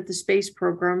think that the space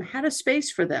program had a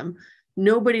space for them.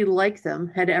 Nobody like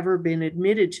them had ever been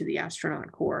admitted to the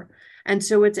astronaut corps. And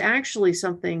so it's actually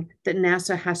something that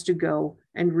NASA has to go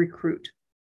and recruit.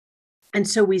 And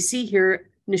so we see here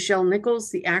Nichelle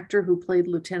Nichols, the actor who played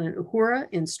Lieutenant Uhura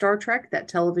in Star Trek, that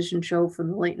television show from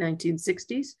the late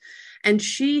 1960s. And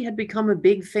she had become a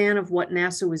big fan of what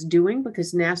NASA was doing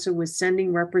because NASA was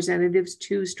sending representatives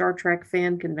to Star Trek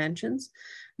fan conventions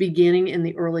beginning in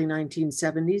the early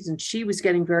 1970s. And she was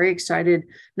getting very excited,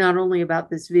 not only about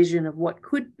this vision of what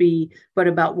could be, but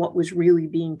about what was really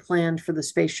being planned for the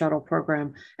space shuttle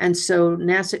program. And so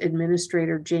NASA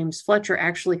Administrator James Fletcher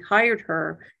actually hired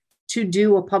her to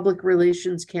do a public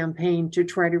relations campaign to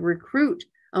try to recruit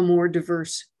a more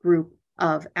diverse group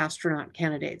of astronaut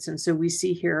candidates. And so we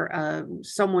see here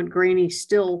somewhat grainy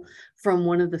still from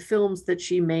one of the films that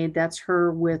she made. That's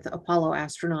her with Apollo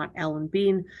astronaut Alan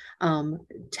Bean,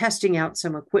 testing out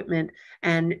some equipment,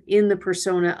 and in the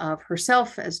persona of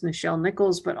herself as Nichelle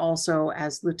Nichols, but also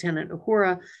as Lieutenant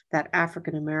Uhura, that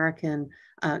African-American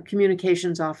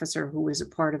communications officer who was a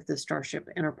part of the Starship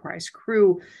Enterprise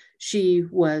crew. She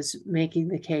was making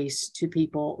the case to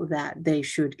people that they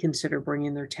should consider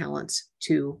bringing their talents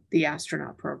to the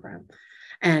astronaut program.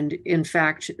 And in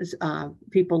fact,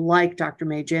 people like Dr.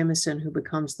 Mae Jemison, who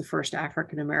becomes the first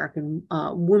African-American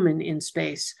woman in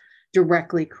space,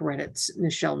 directly credits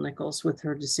Nichelle Nichols with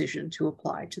her decision to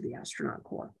apply to the astronaut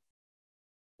corps.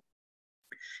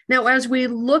 Now, as we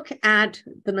look at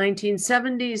the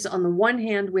 1970s, on the one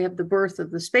hand, we have the birth of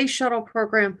the space shuttle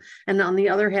program, and on the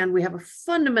other hand, we have a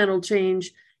fundamental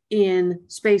change in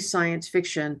space science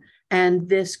fiction. And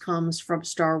this comes from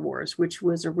Star Wars, which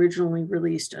was originally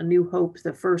released, A New Hope,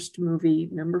 the first movie,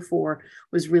 number 4,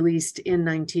 was released in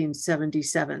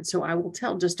 1977. So I will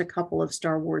tell just a couple of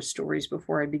Star Wars stories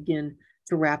before I begin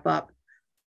to wrap up.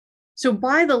 So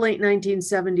by the late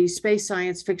 1970s, space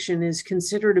science fiction is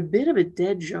considered a bit of a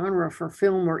dead genre for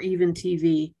film or even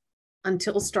TV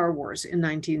until Star Wars in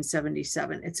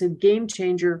 1977. It's a game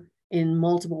changer in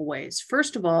multiple ways.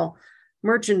 First of all,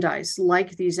 merchandise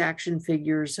like these action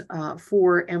figures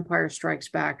for Empire Strikes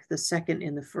Back, the second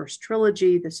in the first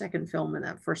trilogy, the second film in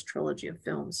that first trilogy of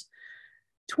films.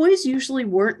 Toys usually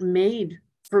weren't made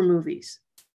for movies.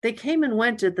 They came and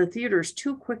went at the theaters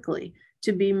too quickly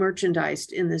to be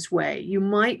merchandised in this way. You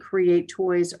might create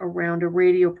toys around a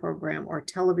radio program or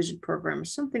television program, or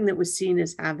something that was seen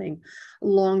as having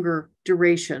longer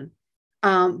duration.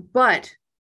 But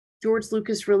George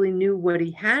Lucas really knew what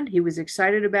he had. He was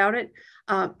excited about it.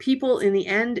 People, in the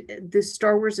end, this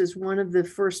Star Wars is one of the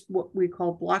first what we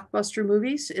call blockbuster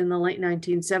movies. In the late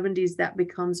 1970s, that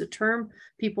becomes a term.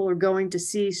 People are going to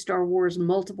see Star Wars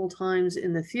multiple times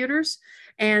in the theaters.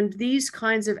 And these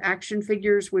kinds of action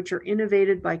figures, which are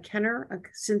innovated by Kenner, a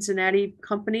Cincinnati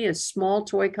company, a small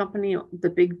toy company, the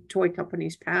big toy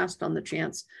companies passed on the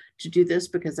chance to do this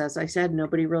because, as I said,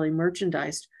 nobody really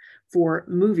merchandised for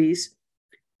movies,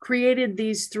 created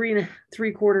these 3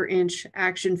 3/4 inch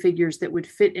action figures that would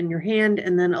fit in your hand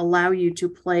and then allow you to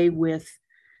play with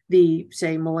the,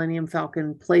 say, Millennium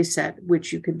Falcon playset,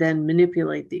 which you could then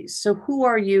manipulate these. So who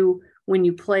are you when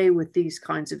you play with these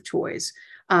kinds of toys?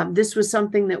 This was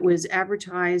something that was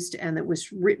advertised and that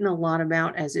was written a lot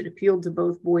about as it appealed to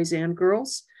both boys and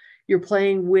girls. You're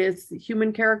playing with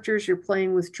human characters, you're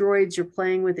playing with droids, you're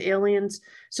playing with aliens.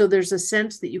 So there's a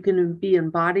sense that you can be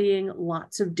embodying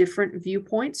lots of different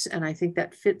viewpoints. And I think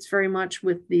that fits very much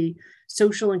with the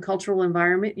social and cultural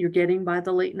environment you're getting by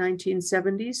the late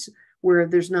 1970s, where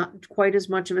there's not quite as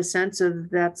much of a sense of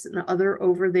that's an other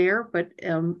over there, but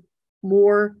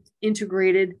more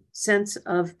integrated sense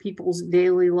of people's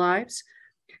daily lives.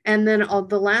 And then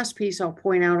the last piece I'll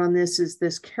point out on this is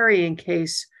this carrying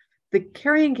case. The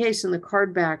carrying case and the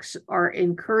card backs are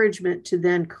encouragement to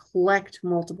then collect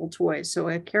multiple toys. So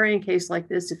a carrying case like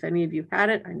this, if any of you had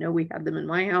it, I know we had them in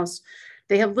my house,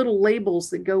 they have little labels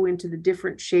that go into the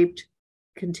different shaped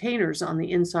containers on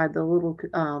the inside, the little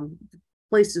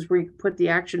places where you can put the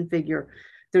action figure.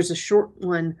 There's a short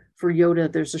one for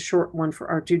Yoda. There's a short one for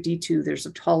R2-D2. There's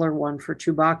a taller one for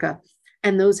Chewbacca.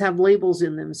 And those have labels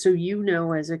in them. So you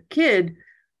know, as a kid,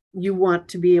 you want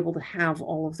to be able to have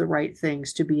all of the right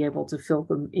things to be able to fill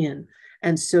them in.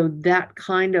 And so that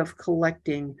kind of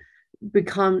collecting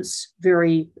becomes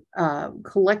very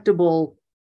collectible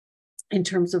in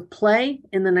terms of play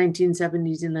in the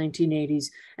 1970s and 1980s,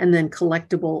 and then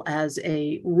collectible as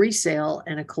a resale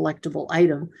and a collectible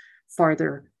item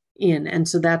farther in. And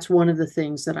so that's one of the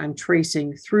things that I'm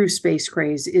tracing through Space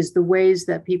Craze, is the ways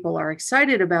that people are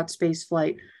excited about space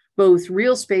flight, both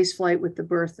real space flight with the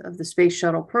birth of the space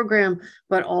shuttle program,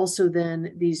 but also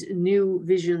then these new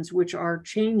visions which are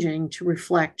changing to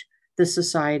reflect the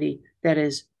society that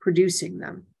is producing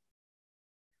them.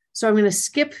 So I'm going to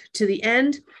skip to the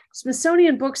end.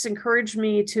 Smithsonian Books encouraged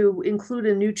me to include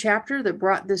a new chapter that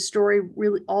brought this story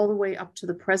really all the way up to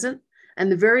the present. And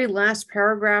the very last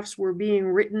paragraphs were being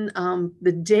written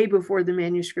the day before the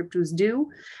manuscript was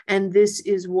due. And this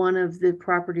is one of the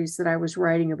properties that I was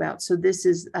writing about. So this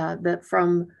is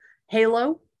from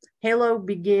Halo. Halo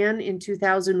began in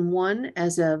 2001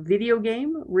 as a video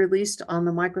game released on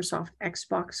the Microsoft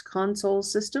Xbox console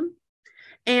system.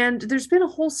 And there's been a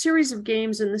whole series of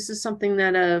games, and this is something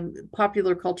that a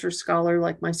popular culture scholar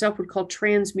like myself would call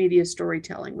transmedia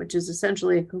storytelling, which is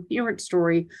essentially a coherent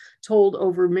story told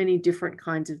over many different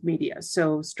kinds of media.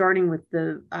 So starting with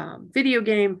the video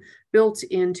game built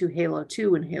into Halo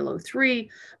 2 and Halo 3,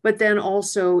 but then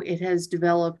also it has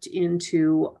developed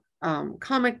into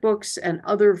comic books and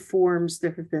other forms.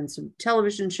 There have been some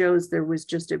television shows. There was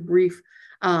just a brief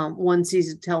one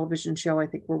season television show. I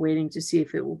think we're waiting to see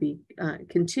if it will be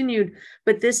continued.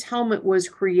 But this helmet was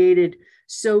created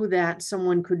so that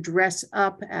someone could dress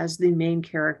up as the main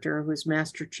character, who is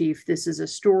Master Chief. This is a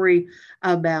story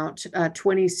about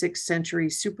 26th century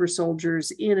super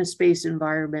soldiers in a space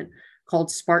environment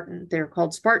called Spartan. They're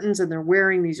called Spartans, and they're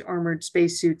wearing these armored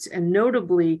spacesuits. And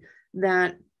notably,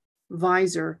 that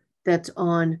visor that's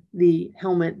on the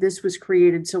helmet, this was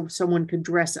created so someone could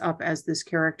dress up as this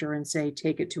character and say,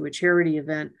 take it to a charity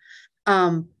event.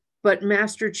 But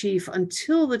Master Chief,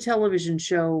 until the television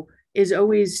show, is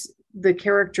always the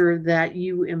character that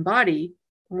you embody,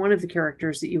 one of the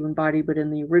characters that you embody, but in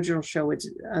the original show, it's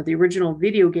the original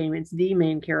video game, it's the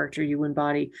main character you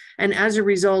embody. And as a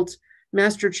result,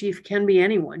 Master Chief can be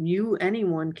anyone.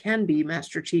 Anyone can be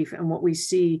Master Chief. And what we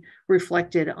see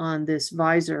reflected on this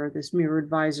visor, this mirrored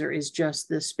visor, is just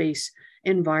the space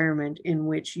environment in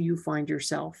which you find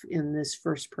yourself in this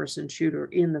first-person shooter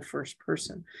in the first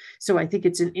person. So I think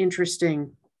it's an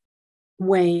interesting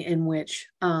way in which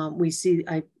we see,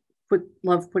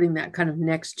 love putting that kind of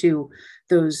next to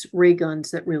those ray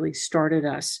guns that really started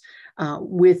us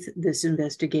with this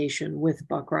investigation with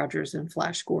Buck Rogers and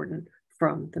Flash Gordon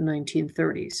from the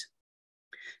 1930s.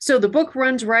 So the book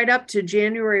runs right up to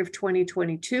January of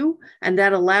 2022, and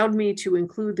that allowed me to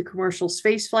include the commercial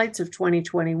space flights of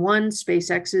 2021,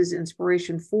 SpaceX's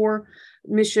Inspiration 4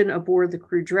 mission aboard the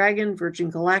Crew Dragon, Virgin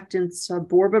Galactic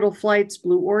suborbital flights,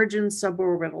 Blue Origin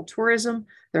suborbital tourism.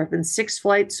 There have been 6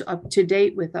 flights up to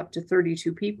date with up to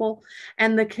 32 people.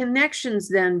 And the connections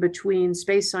then between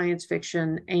space science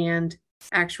fiction and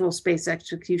actual space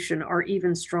execution are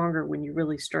even stronger when you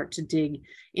really start to dig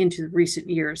into recent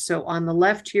years. So on the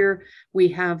left here, we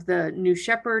have the New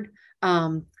Shepard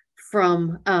on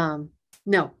the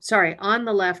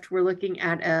left, we're looking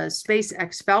at a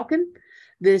SpaceX Falcon.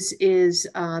 This is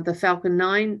the Falcon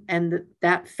 9, and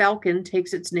that Falcon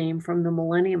takes its name from the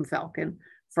Millennium Falcon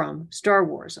from Star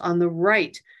Wars. On the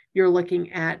right, you're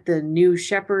looking at the New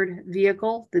Shepard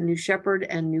vehicle, the New Shepard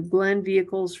and New Glenn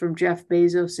vehicles from Jeff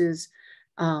Bezos's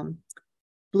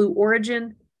Blue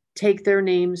Origin take their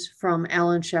names from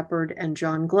Alan Shepard and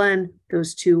John Glenn,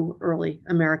 those 2 early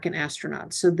American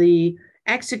astronauts. So the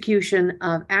execution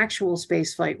of actual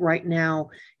spaceflight right now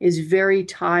is very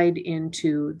tied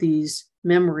into these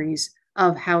memories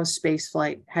of how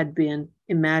spaceflight had been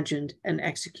imagined and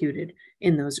executed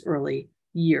in those early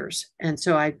years. And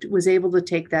so I was able to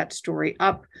take that story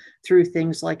up through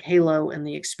things like Halo and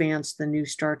The Expanse, the new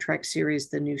Star Trek series,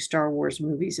 the new Star Wars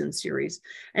movies and series,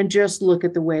 and just look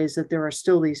at the ways that there are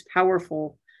still these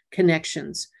powerful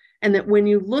connections. And that when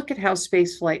you look at how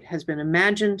spaceflight has been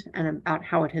imagined and about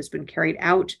how it has been carried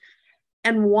out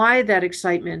and why that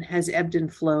excitement has ebbed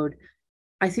and flowed,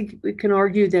 I think we can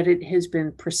argue that it has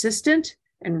been persistent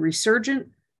and resurgent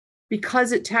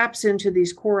because it taps into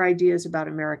these core ideas about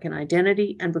American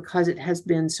identity and because it has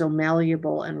been so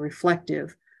malleable and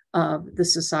reflective of the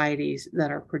societies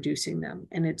that are producing them.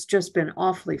 And it's just been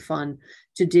awfully fun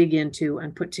to dig into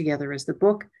and put together as the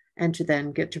book and to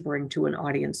then get to bring to an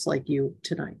audience like you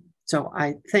tonight. So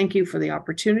I thank you for the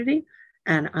opportunity,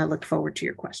 and I look forward to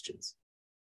your questions.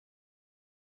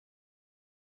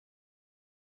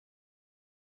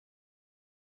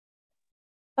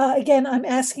 Again, I'm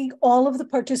asking all of the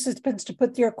participants to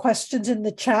put their questions in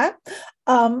the chat.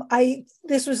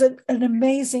 This was an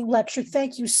amazing lecture.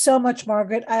 Thank you so much,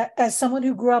 Margaret. As someone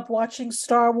who grew up watching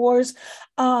Star Wars,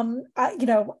 I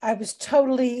was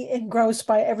totally engrossed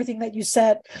by everything that you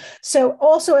said. So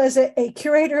also as a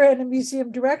curator and a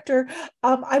museum director,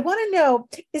 I want to know,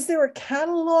 is there a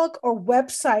catalog or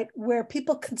website where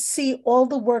people can see all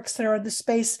the works that are in the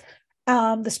Space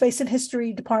and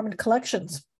History Department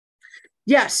collections?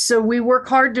 Yes, so we work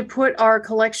hard to put our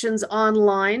collections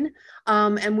online,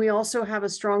 and we also have a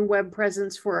strong web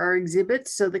presence for our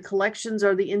exhibits. So the collections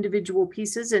are the individual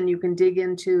pieces, and you can dig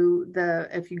into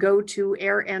if you go to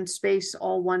air and space,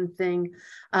 all one thing,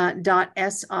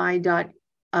 .si.edu.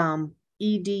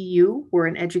 We're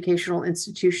an educational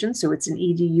institution, so it's an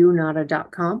edu, not a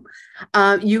 .com.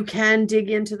 You can dig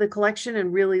into the collection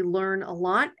and really learn a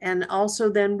lot. And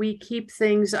also then we keep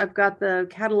things, I've got the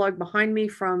catalog behind me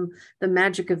from The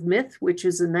Magic of Myth, which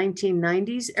is a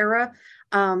 1990s era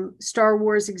Star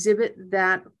Wars exhibit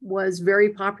that was very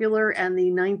popular, and the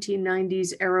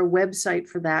 1990s era website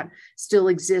for that still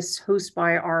exists, hosted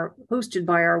by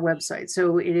our website.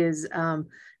 So it is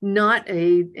not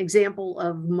an example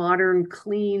of modern,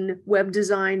 clean web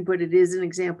design, but it is an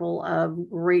example of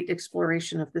great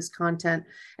exploration of this content.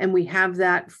 And we have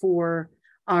that for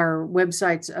our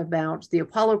websites about the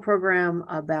Apollo program,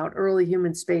 about early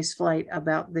human spaceflight,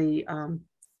 about the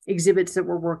exhibits that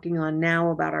we're working on now,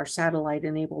 about our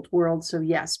satellite-enabled world. So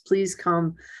yes, please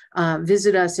come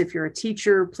visit us. If you're a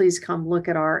teacher, please come look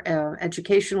at our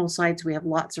educational sites. We have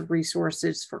lots of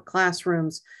resources for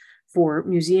classrooms, for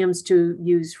museums to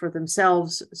use for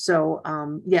themselves. So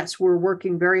yes, we're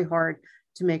working very hard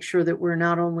to make sure that we're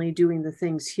not only doing the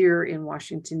things here in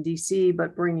Washington, D.C.,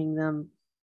 but bringing them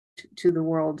to the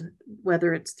world,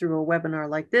 whether it's through a webinar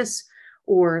like this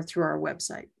or through our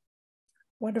website.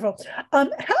 Wonderful.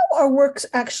 How are works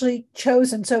actually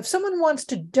chosen? So if someone wants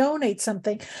to donate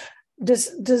something, does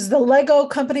the Lego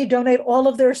company donate all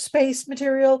of their space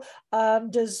material? How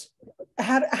does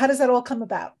that all come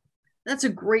about? That's a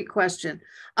great question.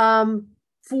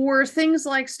 For things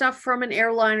like stuff from an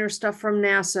airline or stuff from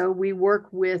NASA, we work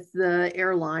with the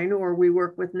airline or we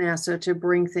work with NASA to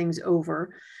bring things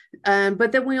over.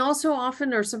 But then we also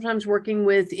often are sometimes working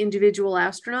with individual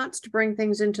astronauts to bring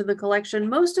things into the collection.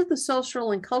 Most of the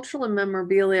social and cultural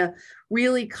memorabilia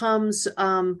really comes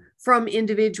from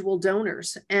individual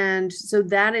donors. And so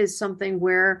that is something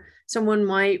where someone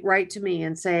might write to me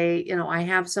and say, I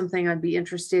have something, I'd be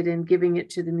interested in giving it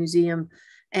to the museum.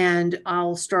 And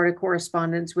I'll start a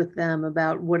correspondence with them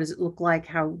about what does it look like?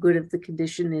 How good of the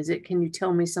condition is it? Can you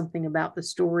tell me something about the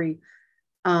story?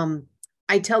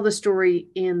 I tell the story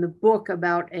in the book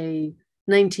about a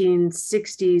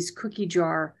 1960s cookie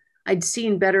jar. I'd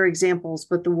seen better examples,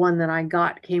 but the one that I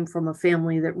got came from a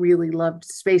family that really loved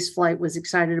space flight, was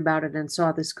excited about it, and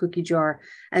saw this cookie jar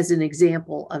as an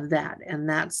example of that. And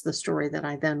that's the story that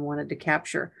I then wanted to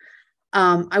capture.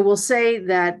 I will say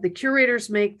that the curators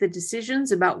make the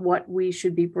decisions about what we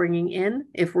should be bringing in.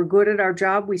 If we're good at our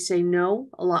job, we say no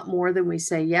a lot more than we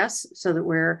say yes, so that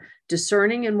we're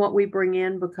discerning in what we bring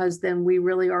in, because then we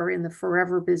really are in the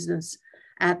forever business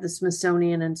at the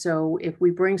Smithsonian. And so if we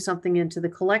bring something into the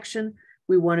collection,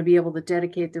 we want to be able to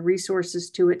dedicate the resources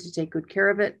to it to take good care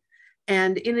of it.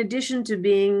 And in addition to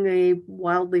being a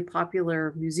wildly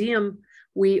popular museum,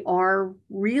 we are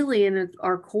really in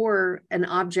our core an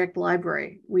object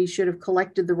library. We should have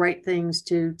collected the right things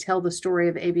to tell the story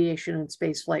of aviation and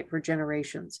spaceflight for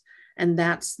generations. And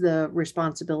that's the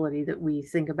responsibility that we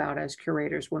think about as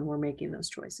curators when we're making those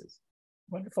choices.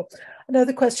 Wonderful.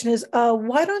 Another question is,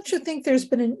 why don't you think there's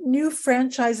been new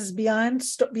franchises beyond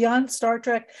Star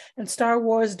Trek and Star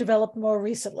Wars developed more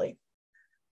recently?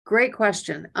 Great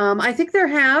question. I think there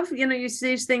have, you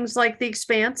see things like The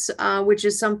Expanse, which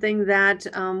is something that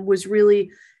was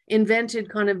really invented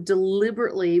kind of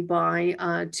deliberately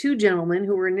by two gentlemen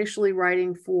who were initially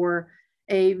writing for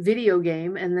a video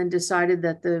game and then decided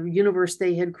that the universe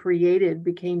they had created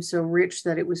became so rich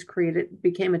that it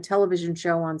became a television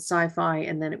show on Sci-Fi,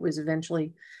 and then it was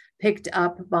eventually picked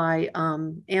up by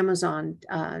Amazon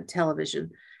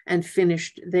television and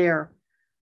finished there.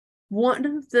 One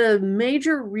of the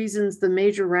major reasons, the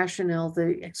major rationale,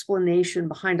 the explanation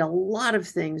behind a lot of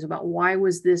things about why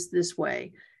was this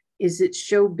way is it's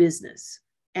show business.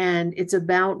 And it's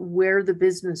about where the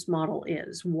business model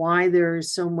is, why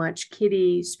there's so much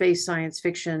kiddie space science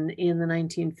fiction in the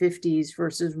 1950s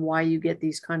versus why you get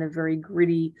these kind of very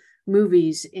gritty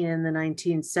movies in the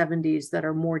 1970s that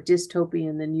are more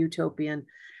dystopian than utopian.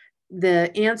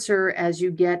 The answer as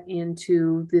you get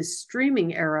into this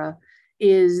streaming era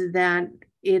is that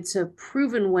it's a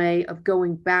proven way of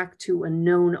going back to a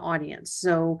known audience.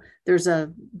 So there's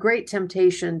a great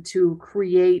temptation to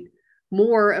create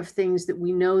more of things that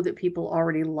we know that people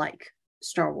already like,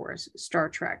 Star Wars, Star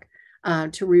Trek,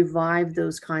 to revive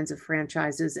those kinds of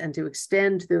franchises and to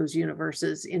extend those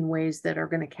universes in ways that are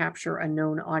going to capture a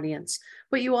known audience.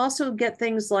 But you also get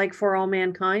things like For All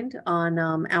Mankind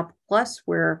on Apple Plus,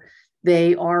 where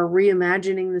they are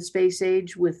reimagining the space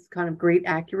age with kind of great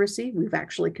accuracy. We've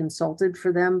actually consulted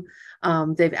for them.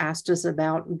 They've asked us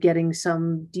about getting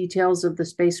some details of the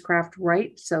spacecraft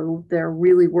right. So they're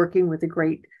really working with a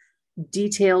great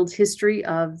detailed history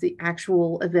of the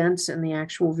actual events and the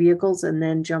actual vehicles, and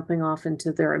then jumping off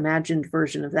into their imagined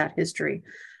version of that history.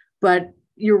 But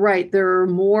you're right, there are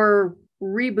more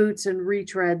reboots and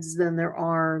retreads than there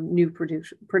are new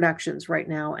productions right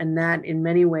now. And that in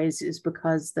many ways is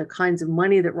because the kinds of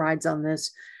money that rides on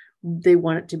this, they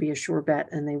want it to be a sure bet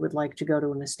and they would like to go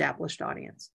to an established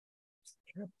audience.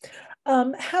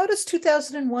 How does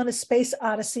 2001: A Space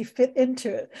Odyssey fit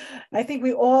into it? I think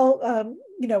we all,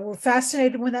 were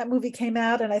fascinated when that movie came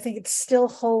out, and I think it still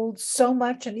holds so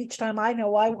much. And each time I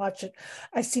watch it,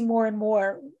 I see more and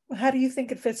more. How do you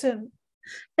think it fits in?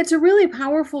 It's a really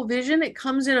powerful vision. It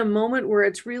comes in a moment where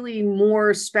it's really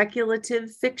more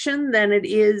speculative fiction than it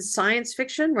is science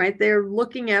fiction, right? They're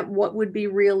looking at what would be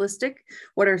realistic,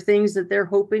 what are things that they're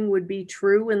hoping would be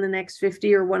true in the next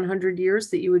 50 or 100 years,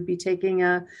 that you would be taking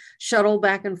a shuttle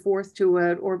back and forth to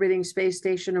an orbiting space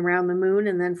station around the moon,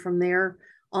 and then from there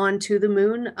on to the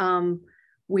moon.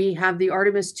 We have the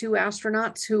Artemis 2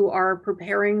 astronauts who are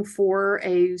preparing for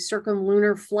a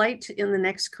circumlunar flight in the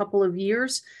next couple of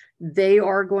years. They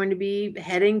are going to be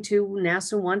heading to,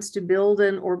 NASA wants to build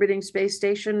an orbiting space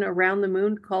station around the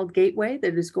moon called Gateway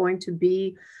that is going to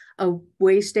be a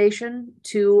way station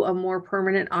to a more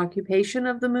permanent occupation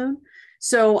of the moon.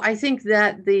 So I think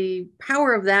that the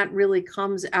power of that really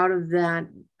comes out of that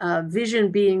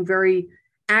vision being very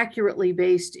accurately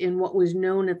based in what was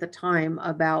known at the time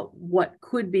about what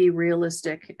could be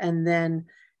realistic, and then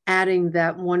adding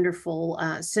that wonderful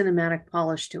cinematic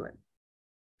polish to it.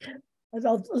 I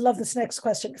love this next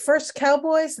question. First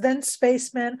cowboys, then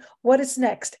spacemen. What is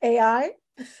next? AI?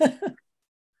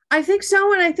 I think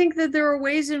so. And I think that there are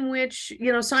ways in which,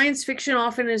 science fiction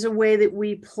often is a way that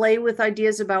we play with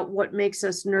ideas about what makes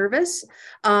us nervous.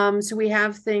 So we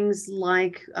have things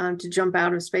like, to jump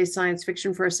out of space science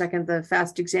fiction for a second, the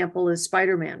fast example is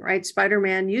Spider-Man, right?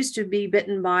 Spider-Man used to be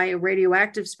bitten by a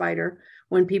radioactive spider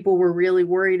when people were really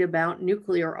worried about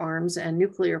nuclear arms and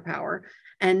nuclear power.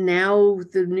 And now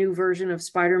the new version of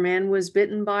Spider-Man was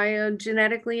bitten by a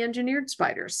genetically engineered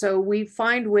spider. So we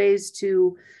find ways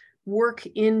to work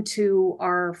into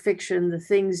our fiction the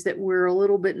things that we're a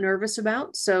little bit nervous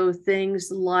about. So things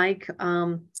like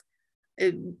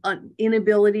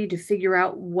inability to figure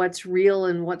out what's real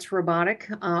and what's robotic,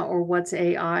 or what's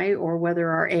AI, or whether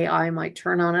our AI might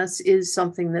turn on us, is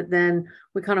something that then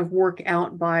we kind of work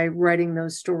out by writing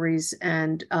those stories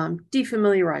and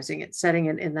defamiliarizing it, setting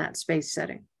it in that space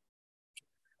setting.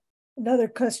 Another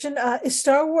question, is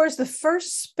Star Wars the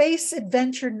first space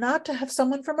adventure not to have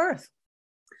someone from Earth?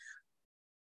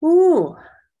 Ooh,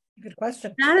 good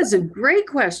question. That is a great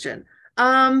question.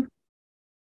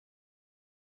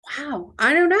 Wow,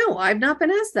 I don't know. I've not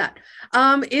been asked that.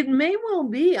 It may well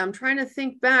be. I'm trying to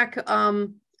think back.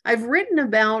 I've written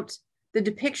about the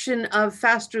depiction of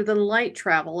faster than light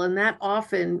travel, and that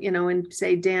often, in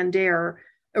say Dan Dare,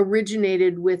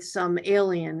 originated with some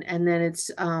alien, and then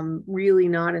it's really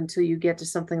not until you get to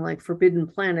something like Forbidden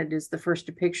Planet is the first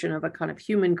depiction of a kind of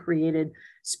human created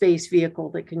space vehicle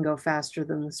that can go faster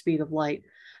than the speed of light.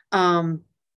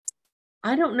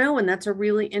 I don't know, and that's a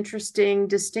really interesting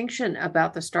distinction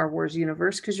about the Star Wars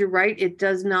universe, because you're right, it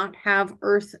does not have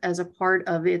Earth as a part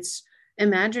of its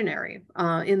imaginary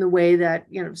in the way that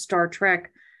Star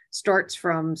Trek starts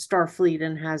from Starfleet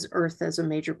and has Earth as a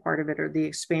major part of it, or The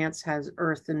Expanse has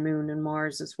Earth and Moon and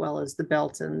Mars, as well as the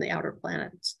Belt and the outer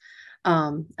planets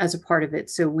as a part of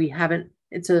it. So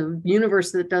it's a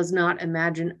universe that does not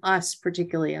imagine us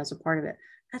particularly as a part of it.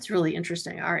 That's really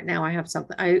interesting. All right, now I have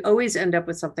something. I always end up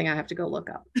with something I have to go look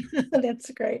up.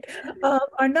 That's great.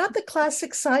 Are not the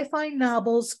classic sci-fi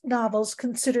novels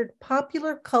considered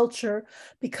popular culture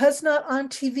because not on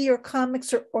TV or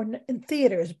comics or in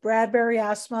theaters? Bradbury,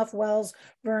 Asimov, Wells,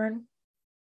 Verne.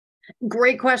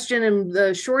 Great question. And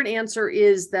the short answer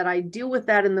is that I deal with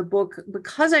that in the book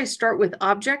because I start with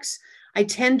objects. I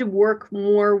tend to work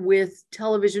more with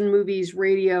television, movies,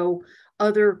 radio,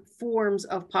 other forms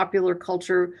of popular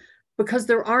culture, because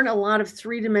there aren't a lot of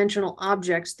three-dimensional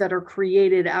objects that are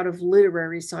created out of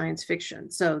literary science fiction.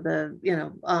 So the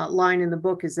line in the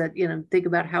book is that, think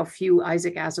about how few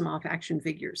Isaac Asimov action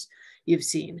figures you've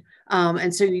seen.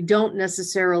 And so you don't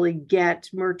necessarily get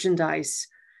merchandise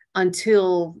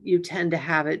until you tend to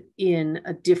have it in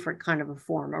a different kind of a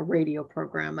form, a radio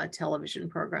program, a television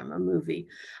program, a movie.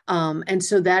 And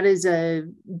so that is a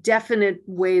definite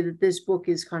way that this book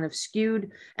is kind of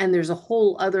skewed. And there's a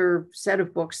whole other set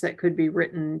of books that could be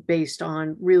written based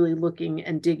on really looking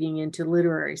and digging into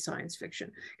literary science fiction,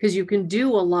 because you can do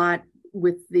a lot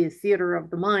with the theater of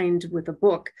the mind with a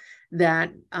book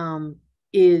that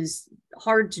is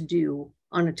hard to do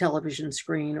on a television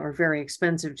screen or very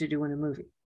expensive to do in a movie.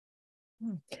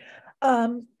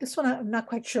 This one I'm not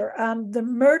quite sure. The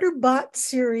Murderbot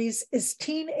series is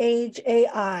teenage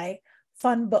AI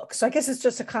fun book. So I guess it's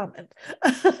just a comment.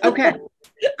 Okay.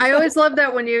 I always love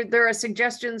that when there are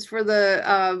suggestions for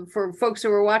for folks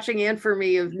who are watching and for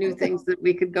me of new things that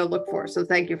we could go look for. So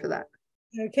thank you for that.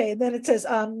 Okay, then it says,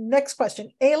 next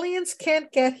question. Aliens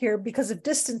can't get here because of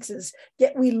distances,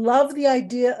 yet we love the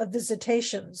idea of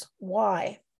visitations.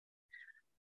 Why?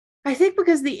 I think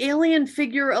because the alien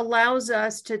figure allows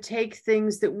us to take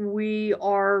things that we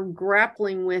are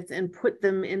grappling with and put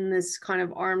them in this kind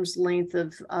of arm's length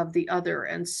of the other.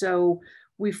 And so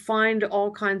we find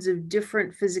all kinds of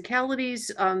different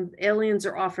physicalities. Aliens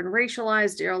are often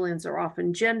racialized, aliens are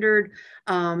often gendered.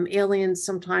 Aliens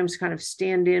sometimes kind of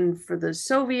stand in for the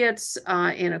Soviets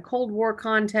in a Cold War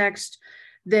context.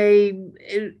 They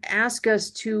ask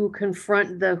us to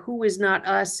confront the who is not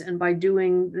us, and by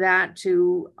doing that,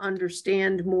 to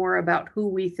understand more about who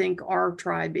we think our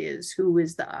tribe is, who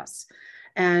is the us.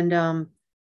 And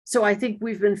so I think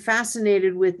we've been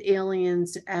fascinated with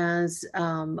aliens as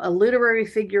a literary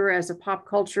figure, as a pop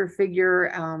culture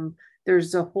figure.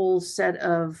 There's a whole set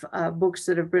of books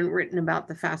that have been written about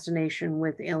the fascination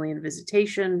with alien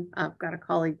visitation. I've got a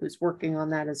colleague who's working on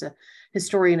that as a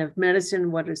historian of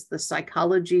medicine. What is the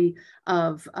psychology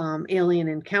of alien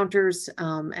encounters,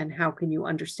 and how can you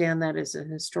understand that as a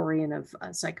historian of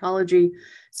psychology?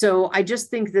 So I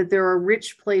just think that there are a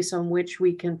rich place on which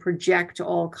we can project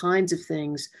all kinds of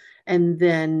things and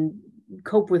then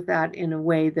cope with that in a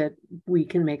way that we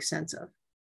can make sense of.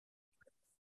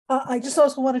 I just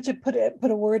also wanted to put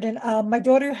a word in. My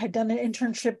daughter had done an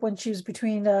internship when she was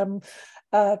between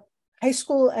high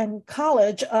school and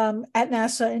college at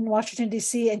NASA in Washington,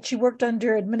 D.C., and she worked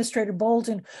under Administrator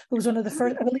Bolden, who was one of the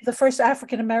first, I believe, the first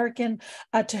African-American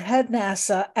to head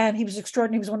NASA, and he was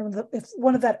extraordinary. He was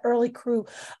one of that early crew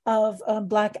of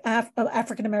Black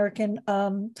African-American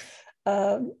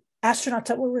astronauts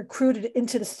that were recruited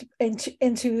into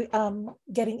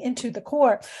getting into the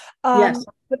Corps. Yes.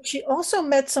 But she also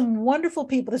met some wonderful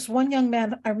people. This one young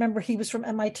man, I remember he was from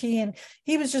MIT, and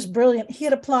he was just brilliant. He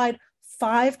had applied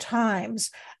 5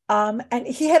 times, and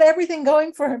he had everything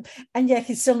going for him, and yet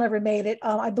he still never made it.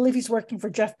 I believe he's working for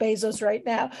Jeff Bezos right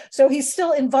now. So he's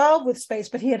still involved with space,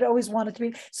 but he had always wanted to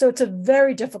be. So it's a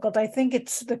very difficult. I think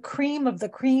it's the cream of the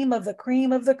cream of the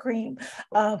cream of the cream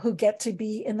who get to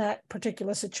be in that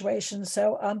particular situation.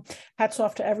 So hats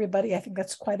off to everybody. I think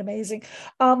that's quite amazing.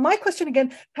 My question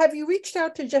again, have you reached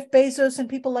out to Jeff Bezos and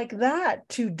people like that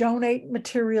to donate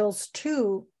materials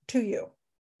to you?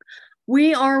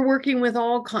 We are working with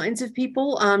all kinds of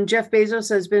people. Jeff Bezos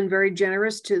has been very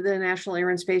generous to the National Air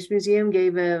and Space Museum,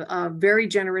 gave a very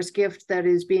generous gift that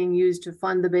is being used to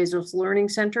fund the Bezos Learning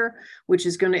Center, which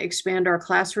is going to expand our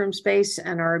classroom space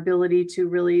and our ability to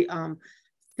really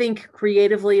think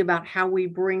creatively about how we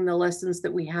bring the lessons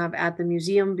that we have at the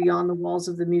museum beyond the walls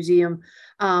of the museum.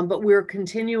 But we're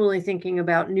continually thinking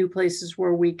about new places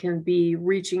where we can be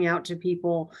reaching out to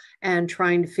people and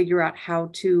trying to figure out how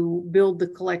to build the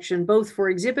collection, both for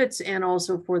exhibits and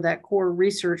also for that core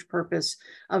research purpose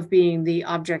of being the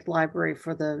object library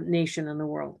for the nation and the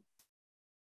world.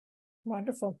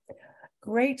 Wonderful.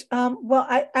 Great. Well,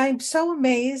 I'm so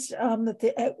amazed at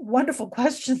the wonderful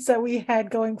questions that we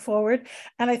had going forward.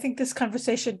 And I think this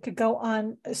conversation could go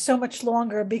on so much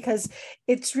longer because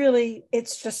it's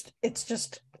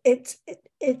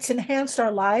enhanced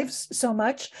our lives so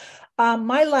much.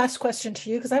 My last question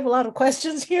to you, because I have a lot of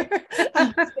questions here.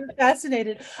 I'm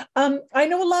fascinated. I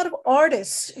know a lot of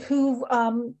artists who've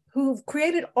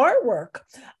created artwork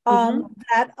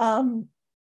that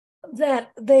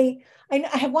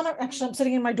I have one. Actually, I'm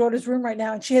sitting in my daughter's room right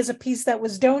now, and she has a piece that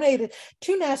was donated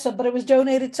to NASA, but it was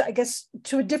donated to, I guess,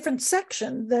 to a different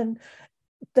section than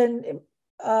then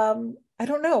I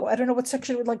don't know. I don't know what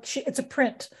section, like it's a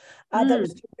print that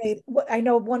was donated. I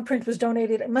know one print was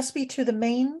donated. It must be to the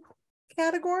main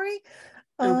category.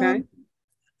 Okay.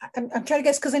 I'm trying to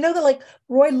guess because I know that like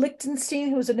Roy Lichtenstein,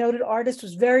 who was a noted artist,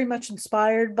 was very much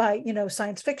inspired by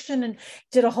science fiction and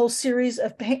did a whole series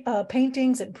of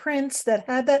paintings and prints that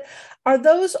had that.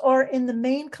 Those are in the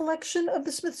main collection of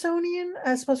the Smithsonian,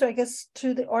 as opposed to, I guess,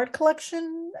 to the art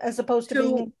collection, as opposed to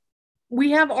being in.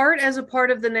 We have art as a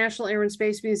part of the National Air and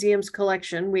Space Museum's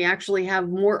collection. We actually have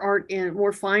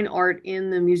more fine art in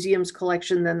the museum's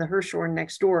collection than the Hirshhorn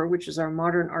next door, which is our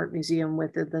modern art museum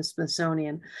within the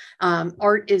Smithsonian.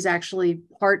 Art is actually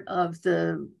part of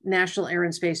the National Air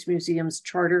and Space Museum's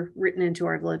charter written into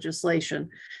our legislation.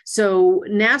 So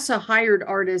NASA hired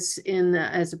artists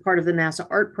as a part of the NASA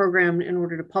art program in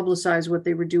order to publicize what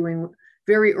they were doing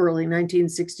very early,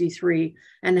 1963,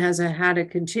 and has had a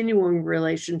continuing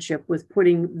relationship with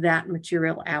putting that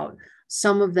material out.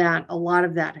 A lot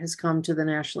of that has come to the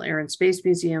National Air and Space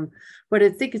Museum, but I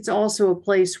think it's also a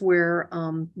place where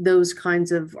those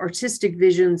kinds of artistic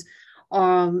visions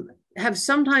have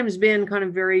sometimes been kind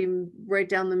of very right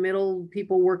down the middle,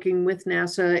 people working with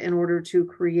NASA in order to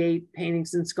create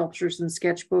paintings and sculptures and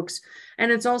sketchbooks.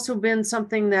 And it's also been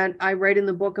something that I write in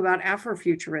the book about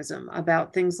Afrofuturism,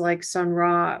 about things like Sun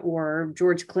Ra or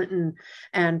George Clinton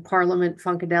and Parliament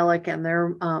Funkadelic and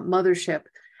their mothership,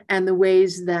 and the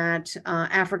ways that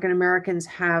African Americans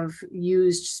have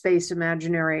used space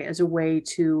imaginary as a way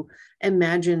to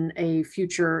imagine a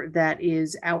future that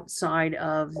is outside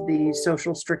of the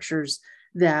social strictures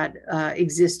that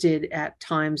existed at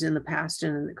times in the past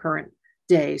and in the current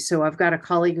day. So I've got a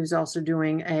colleague who's also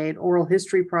doing an oral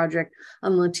history project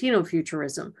on Latino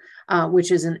futurism,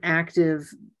 which is an active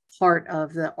part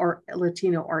of the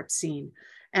Latino art scene.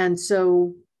 And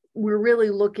so we're really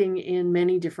looking in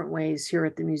many different ways here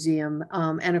at the museum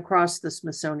and across the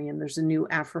Smithsonian. There's a new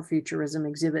Afrofuturism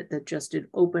exhibit that just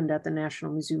opened at the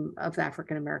National Museum of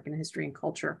African American History and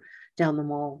Culture down the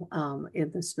mall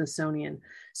in the Smithsonian.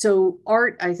 So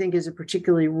art, I think, is a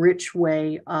particularly rich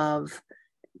way of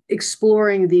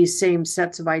exploring these same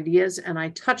sets of ideas. And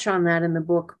I touch on that in the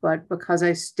book, but because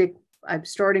I'm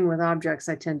starting with objects,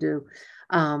 I tend to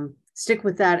stick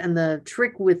with that. And the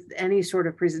trick with any sort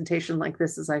of presentation like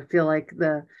this is I feel like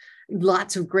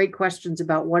lots of great questions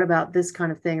about what about this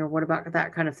kind of thing or what about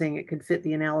that kind of thing, it could fit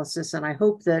the analysis. And I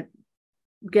hope that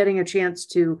getting a chance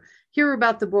to hear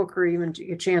about the book or even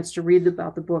a chance to read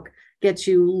about the book gets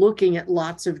you looking at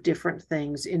lots of different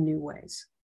things in new ways.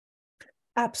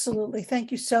 Absolutely. Thank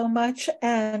you so much.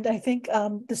 And I think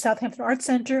the Southampton Art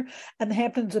Center and the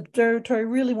Hamptons Observatory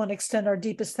really want to extend our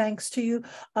deepest thanks to you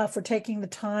for taking the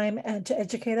time and to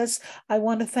educate us. I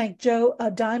want to thank Joe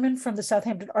Diamond from the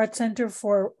Southampton Art Center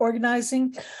for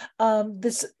organizing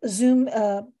this Zoom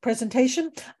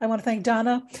presentation. I want to thank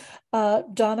Donna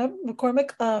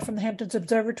McCormick from the Hamptons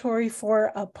Observatory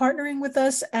for partnering with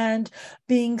us and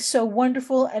being so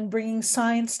wonderful and bringing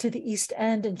science to the East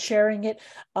End and sharing it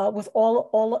with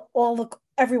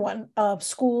everyone,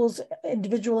 schools,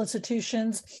 individual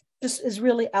institutions, just is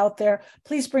really out there.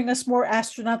 Please bring us more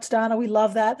astronauts, Donna. We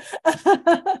love that.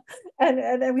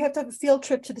 and we have to have a field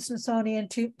trip to the Smithsonian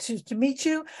to meet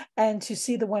you and to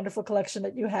see the wonderful collection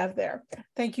that you have there.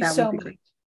 Thank you so much.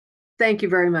 Thank you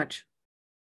very much.